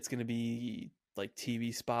 it's going to be like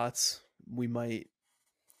TV spots. We might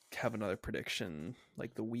have another prediction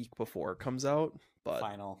like the week before it comes out. But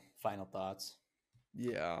final thoughts.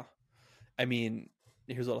 Yeah, I mean,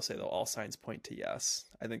 here's what I'll say though: all signs point to yes.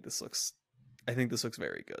 I think this looks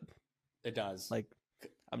very good. It does. Like,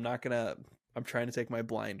 I'm trying to take my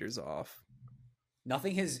blinders off.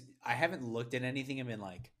 I haven't looked at anything and been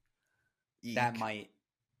like, eek, that might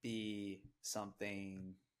be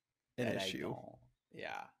something an issue.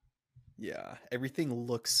 Yeah, everything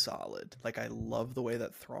looks solid. Like, I love the way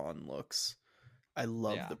that Thrawn looks. I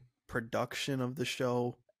love the production of the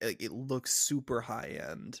show. It looks super high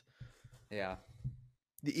end. Yeah.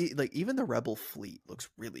 Even the Rebel fleet looks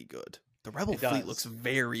really good. The Rebel fleet looks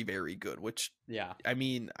very, very good, which, I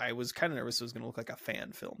mean, I was kind of nervous it was going to look like a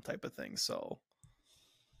fan film type of thing, so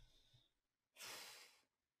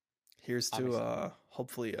here's to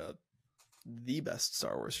hopefully the best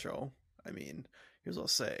Star Wars show. I mean, here's what I'll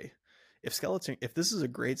say. If this is a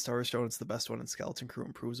great Star Wars show and it's the best one and Skeleton Crew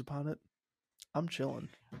improves upon it, I'm chilling.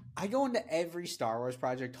 I go into every Star Wars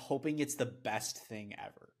project hoping it's the best thing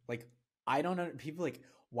ever. Like, I don't know. People like,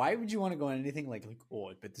 why would you want to go on anything like,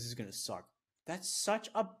 oh, but this is going to suck? That's such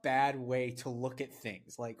a bad way to look at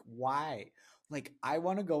things. Like, why? Like, I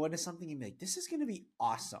want to go into something and be like, this is going to be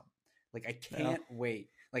awesome. Like, I can't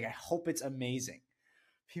wait. Like, I hope it's amazing.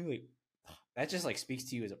 People like, that just like speaks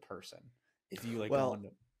to you as a person. If you like go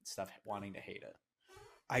into stuff wanting to hate it.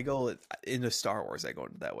 I go into Star Wars. I go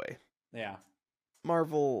into that way. Yeah.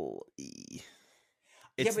 Marvel.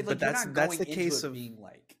 But like, that's the case of being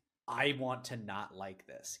like, I want to not like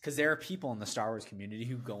this, because there are people in the Star Wars community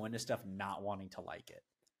who go into stuff not wanting to like it.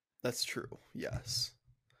 That's true. Yes.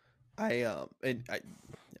 I've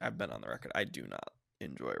been on the record. I do not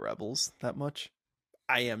enjoy Rebels that much.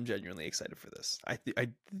 I am genuinely excited for this.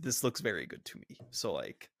 This looks very good to me. So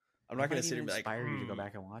like, I'm not going to sit here and be like, inspire you to go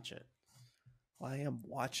back and watch it. Well, I am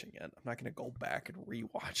watching it. I'm not going to go back and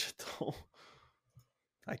rewatch it though.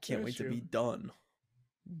 I can't wait to be done.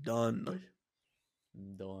 Done.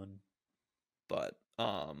 But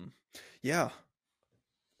yeah,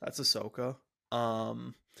 that's Ahsoka.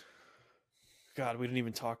 God, we didn't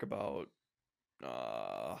even talk about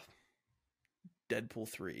Deadpool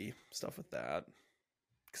 3 stuff with that,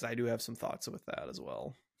 because I do have some thoughts with that as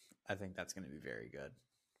well. I think that's going to be very good,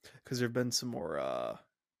 because there have been some more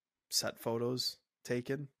set photos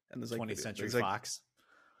taken, and there's like 20th Century Fox.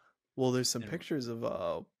 Well, there's some pictures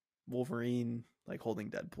of Wolverine like holding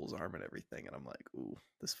Deadpool's arm and everything, and I'm like, ooh,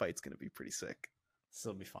 this fight's going to be pretty sick. This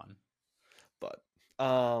will be fun. But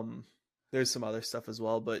there's some other stuff as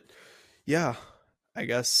well, but yeah, I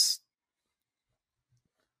guess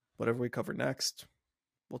whatever we cover next,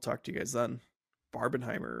 we'll talk to you guys then.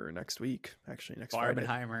 Barbenheimer next week, actually next Friday.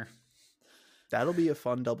 Barbenheimer. That'll be a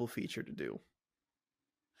fun double feature to do,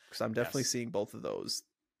 because I'm definitely seeing both of those.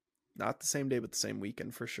 Not the same day, but the same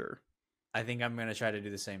weekend for sure. I think I'm going to try to do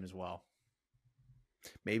the same as well.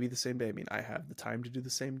 Maybe the same day. I mean, I have the time to do the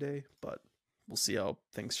same day, but we'll see how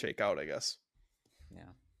things shake out, I guess. Yeah.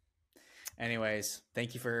 Anyways,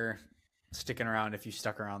 thank you for sticking around. If you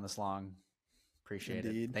stuck around this long, appreciate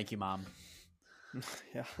it. Thank you, Mom.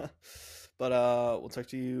 Yeah. But we'll talk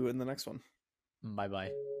to you in the next one. Bye-bye.